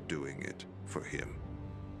 "You're doing it for him."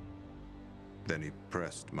 Then he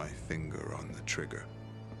pressed my finger on the trigger.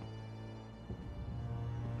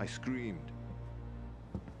 I screamed.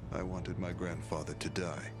 I wanted my grandfather to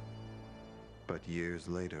die. But years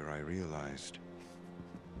later, I realized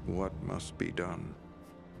what must be done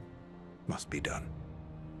must be done.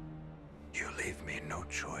 You leave me no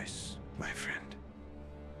choice, my friend.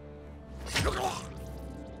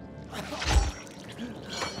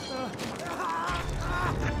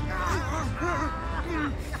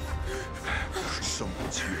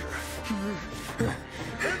 Someone's here.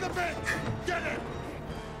 In the vent! Get it!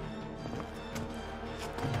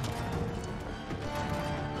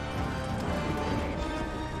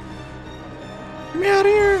 Get me out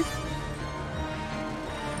of here!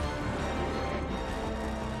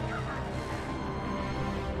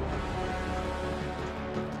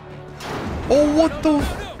 Oh, what the?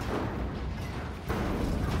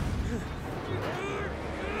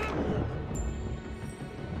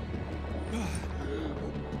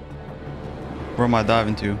 Where am I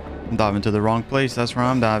diving to? I'm diving to the wrong place. That's where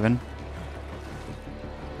I'm diving.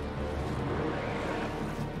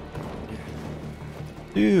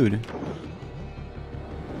 Dude.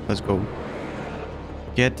 Let's go.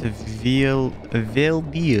 Get Vildir.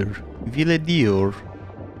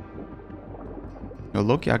 Yo,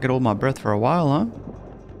 Loki, I could hold my breath for a while, huh?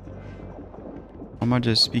 Or am I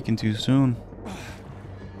just speaking too soon?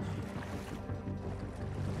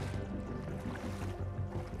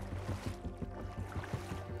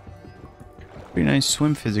 Pretty nice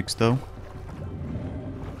swim physics, though.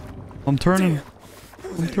 I'm turning.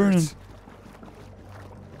 I'm turning.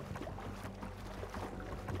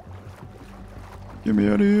 Get me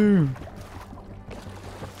out of here.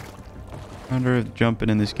 I wonder if jumping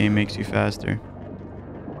in this game makes you faster.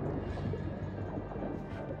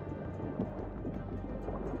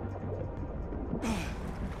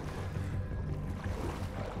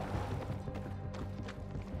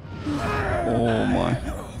 Oh my.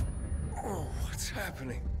 Oh, what's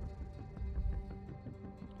happening?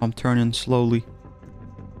 I'm turning slowly.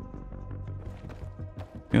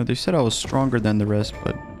 You know, they said I was stronger than the rest,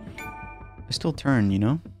 but I still turn, you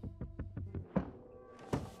know?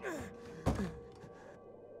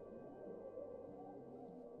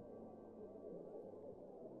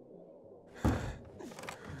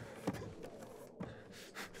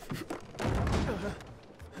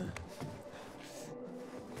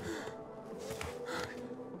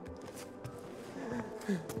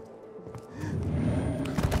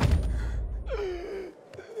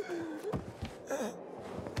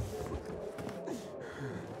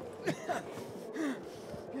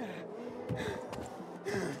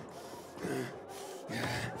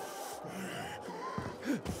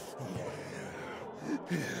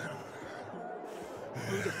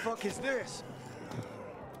 Who the fuck is this?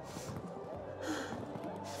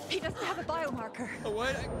 He doesn't have a biomarker. Oh,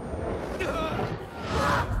 what?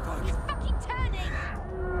 He's fucking turning!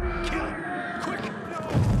 Kill him! Quick! No!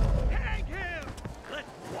 Hang him! Let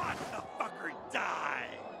what the fucker die!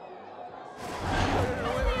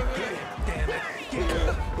 Damn it!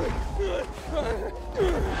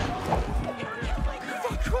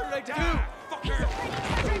 Fuck, what did I do? Fucker!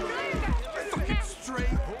 Fucking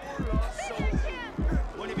straight! Poor lost soul.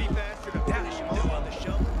 Wouldn't it be faster to dash him all on the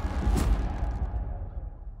shovel?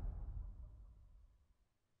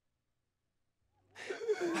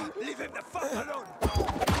 Leave him the fuck alone!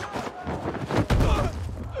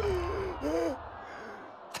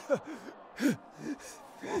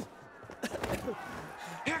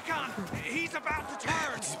 Here come! He's about to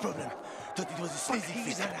turn! What's his problem? Thought it was a sleazy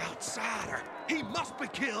He's an outsider! He must be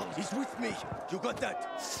killed! He's with me! You got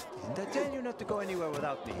that? Didn't I tell you not to go anywhere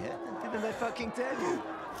without me, eh? Didn't I fucking tell you?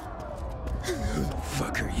 Who the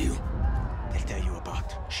fuck are you? They'll tell you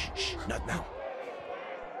about. Shh, shh, not now.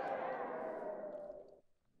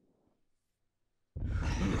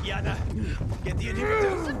 Yana, get the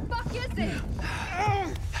inhibitor. What the fuck is it?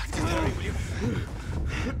 Hurry, will you?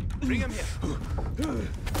 Bring him here.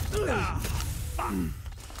 Ah, fuck.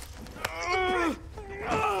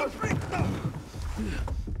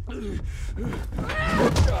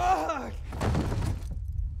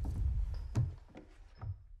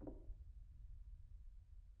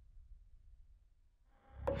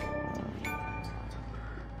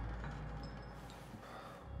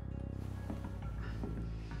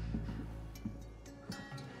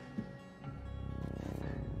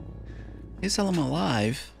 Yes, I'm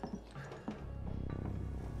alive.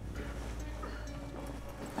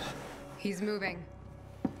 He's moving.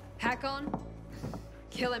 Hack on.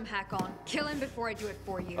 Kill him, Hack on. Kill him before I do it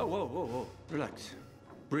for you. Oh, whoa, whoa, whoa. Relax.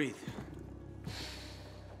 Breathe.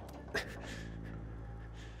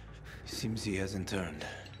 Seems he hasn't turned.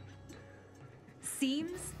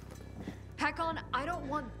 Seems? Hack on, I don't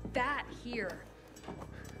want that here.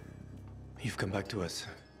 You've come back to us.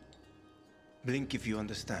 Blink if you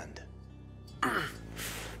understand.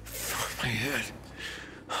 My head.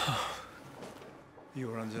 You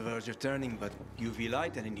were on the verge of turning, but UV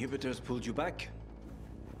light and inhibitors pulled you back.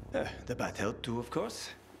 The bat helped too, of course.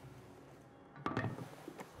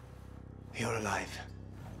 You're alive.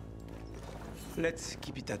 Let's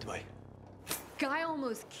keep it that way. Guy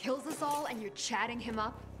almost kills us all and you're chatting him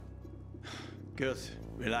up? Girls,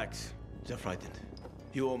 relax. They're frightened.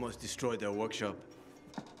 You almost destroyed their workshop.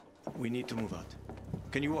 We need to move out.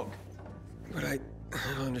 Can you walk? But I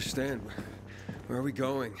don't understand. Where are we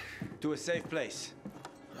going? To a safe place.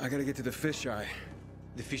 I gotta get to the fisheye.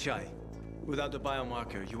 The fisheye. Without the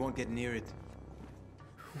biomarker, you won't get near it.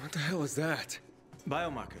 What the hell is that?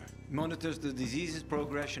 Biomarker monitors the disease's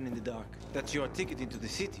progression in the dark. That's your ticket into the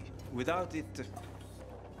city. Without it,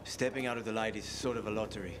 stepping out of the light is sort of a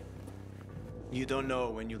lottery. You don't know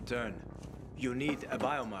when you'll turn. You need a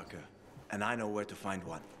biomarker, and I know where to find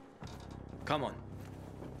one. Come on.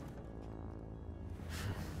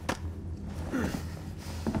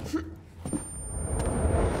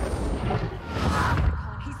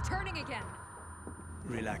 He's turning again.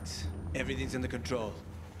 Relax. Everything's under control.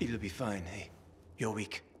 It'll be fine. Hey, you're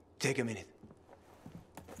weak. Take a minute.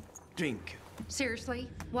 Drink. Seriously?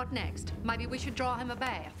 What next? Maybe we should draw him a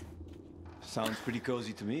bath. Sounds pretty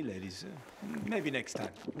cozy to me, ladies. Maybe next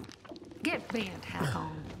time. Get bent, Hack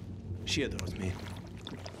on. She adores me.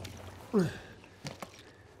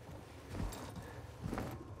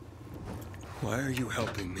 Why are you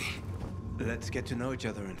helping me? Let's get to know each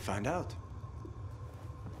other and find out.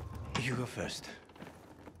 You go first.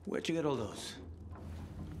 Where'd you get all those?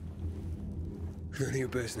 None of your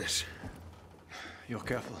business. You're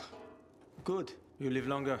careful. Good. You live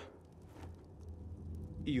longer.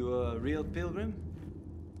 You a real pilgrim?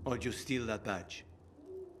 Or did you steal that badge?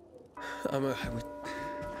 I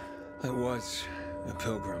was a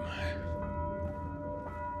pilgrim.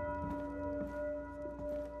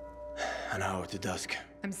 An hour to dusk.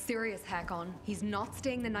 I'm serious, Hack on. He's not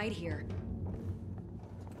staying the night here.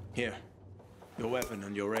 Here. Your weapon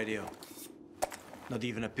and your radio. Not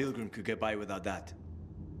even a pilgrim could get by without that.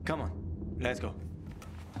 Come on, let's go.